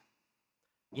Evan.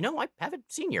 You know, I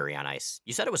haven't seen Yuri on Ice.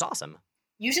 You said it was awesome.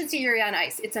 You should see Yuri on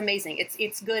Ice. It's amazing.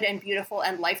 It's good and beautiful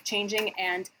and life-changing,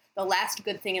 and the last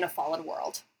good thing in a fallen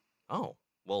world. Oh.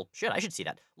 Well, shit, I should see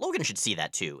that. Logan should see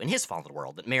that, too, in his fallen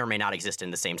world that may or may not exist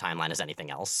in the same timeline as anything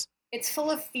else. It's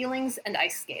full of feelings and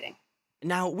ice skating.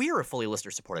 Now, we are a fully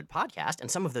listener-supported podcast,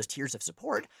 and some of those tiers of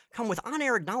support come with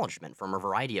on-air acknowledgement from a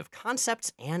variety of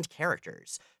concepts and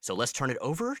characters. So let's turn it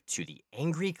over to the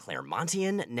angry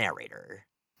Claremontian narrator.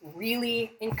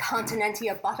 Really,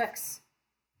 Incontinentia buttocks?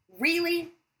 Really?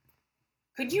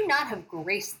 Could you not have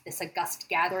graced this august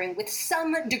gathering with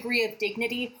some degree of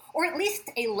dignity, or at least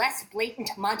a less blatant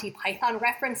Monty Python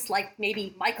reference like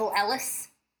maybe Michael Ellis?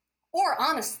 Or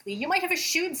honestly, you might have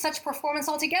eschewed such performance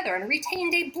altogether and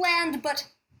retained a bland but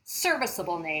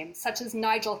serviceable name such as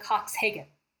Nigel Cox-Hagan.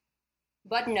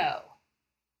 But no,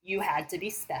 you had to be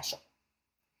special.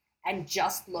 And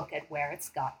just look at where it's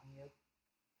gotten you.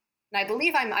 And I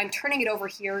believe I'm turning it over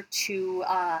here to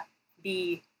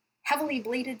the heavily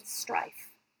bladed Strife.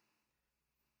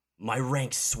 My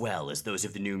ranks swell as those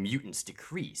of the New Mutants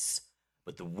decrease,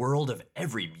 but the world of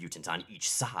every mutant on each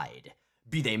side,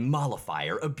 be they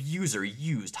mollifier, abuser,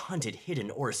 used, hunted,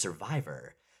 hidden, or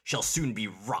survivor, shall soon be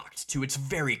rocked to its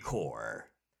very core.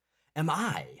 Am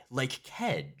I, like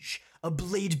Kedge, a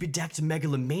blade-bedecked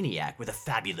megalomaniac with a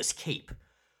fabulous cape?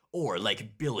 Or,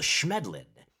 like Bill Schmedlin,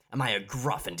 am I a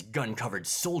gruff and gun-covered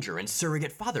soldier and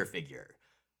surrogate father figure?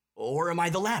 Or am I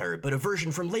the latter, but a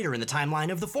version from later in the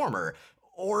timeline of the former?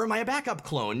 Or am I a backup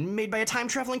clone made by a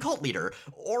time-traveling cult leader?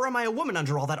 Or am I a woman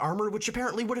under all that armor, which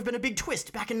apparently would have been a big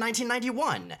twist back in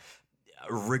 1991?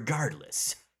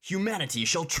 Regardless, humanity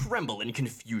shall tremble in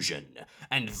confusion,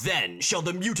 and then shall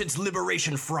the Mutants'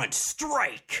 Liberation Front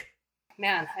strike!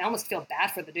 Man, I almost feel bad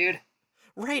for the dude.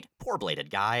 Right, poor bladed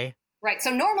guy. Right,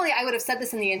 so normally I would have said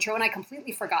this in the intro, and I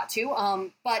completely forgot to,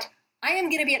 but I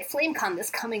am going to be at FlameCon this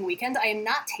coming weekend. I am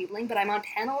not tabling, but I'm on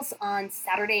panels on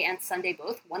Saturday and Sunday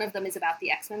both. One of them is about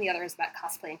the X-Men, the other is about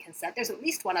cosplay and consent. There's at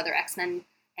least one other X-Men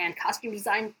and costume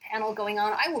design panel going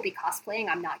on. I will be cosplaying.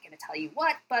 I'm not going to tell you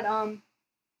what, but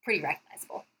pretty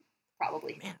recognizable,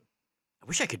 probably. Man, I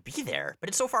wish I could be there, but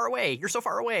it's so far away. You're so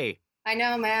far away. I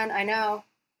know, man, I know.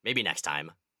 Maybe next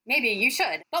time. Maybe you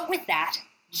should. But with that,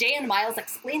 Jay and Miles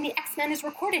Explain the X-Men is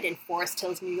recorded in Forest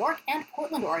Hills, New York and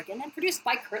Portland, Oregon, and produced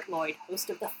by Kurt Lloyd, host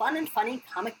of the fun and funny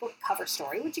comic book cover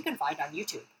story, which you can find on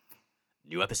YouTube.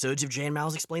 New episodes of Jay and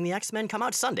Miles Explain the X-Men come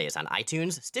out Sundays on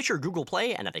iTunes, Stitcher, Google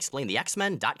Play, and at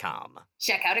explainthexmen.com.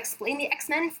 Check out Explain the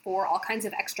X-Men for all kinds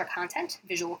of extra content,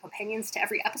 visual companions to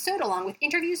every episode, along with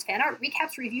interviews, fan art,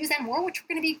 recaps, reviews, and more, which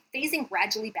we're going to be phasing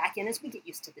gradually back in as we get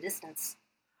used to the distance.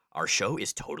 Our show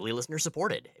is totally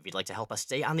listener-supported. If you'd like to help us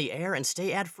stay on the air and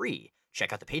stay ad-free,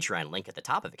 check out the Patreon link at the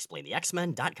top of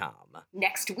explainthexmen.com.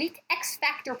 Next week,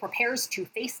 X-Factor prepares to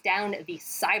face down the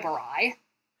Cyber Eye.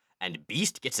 And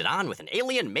Beast gets it on with an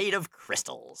alien made of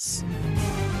crystals.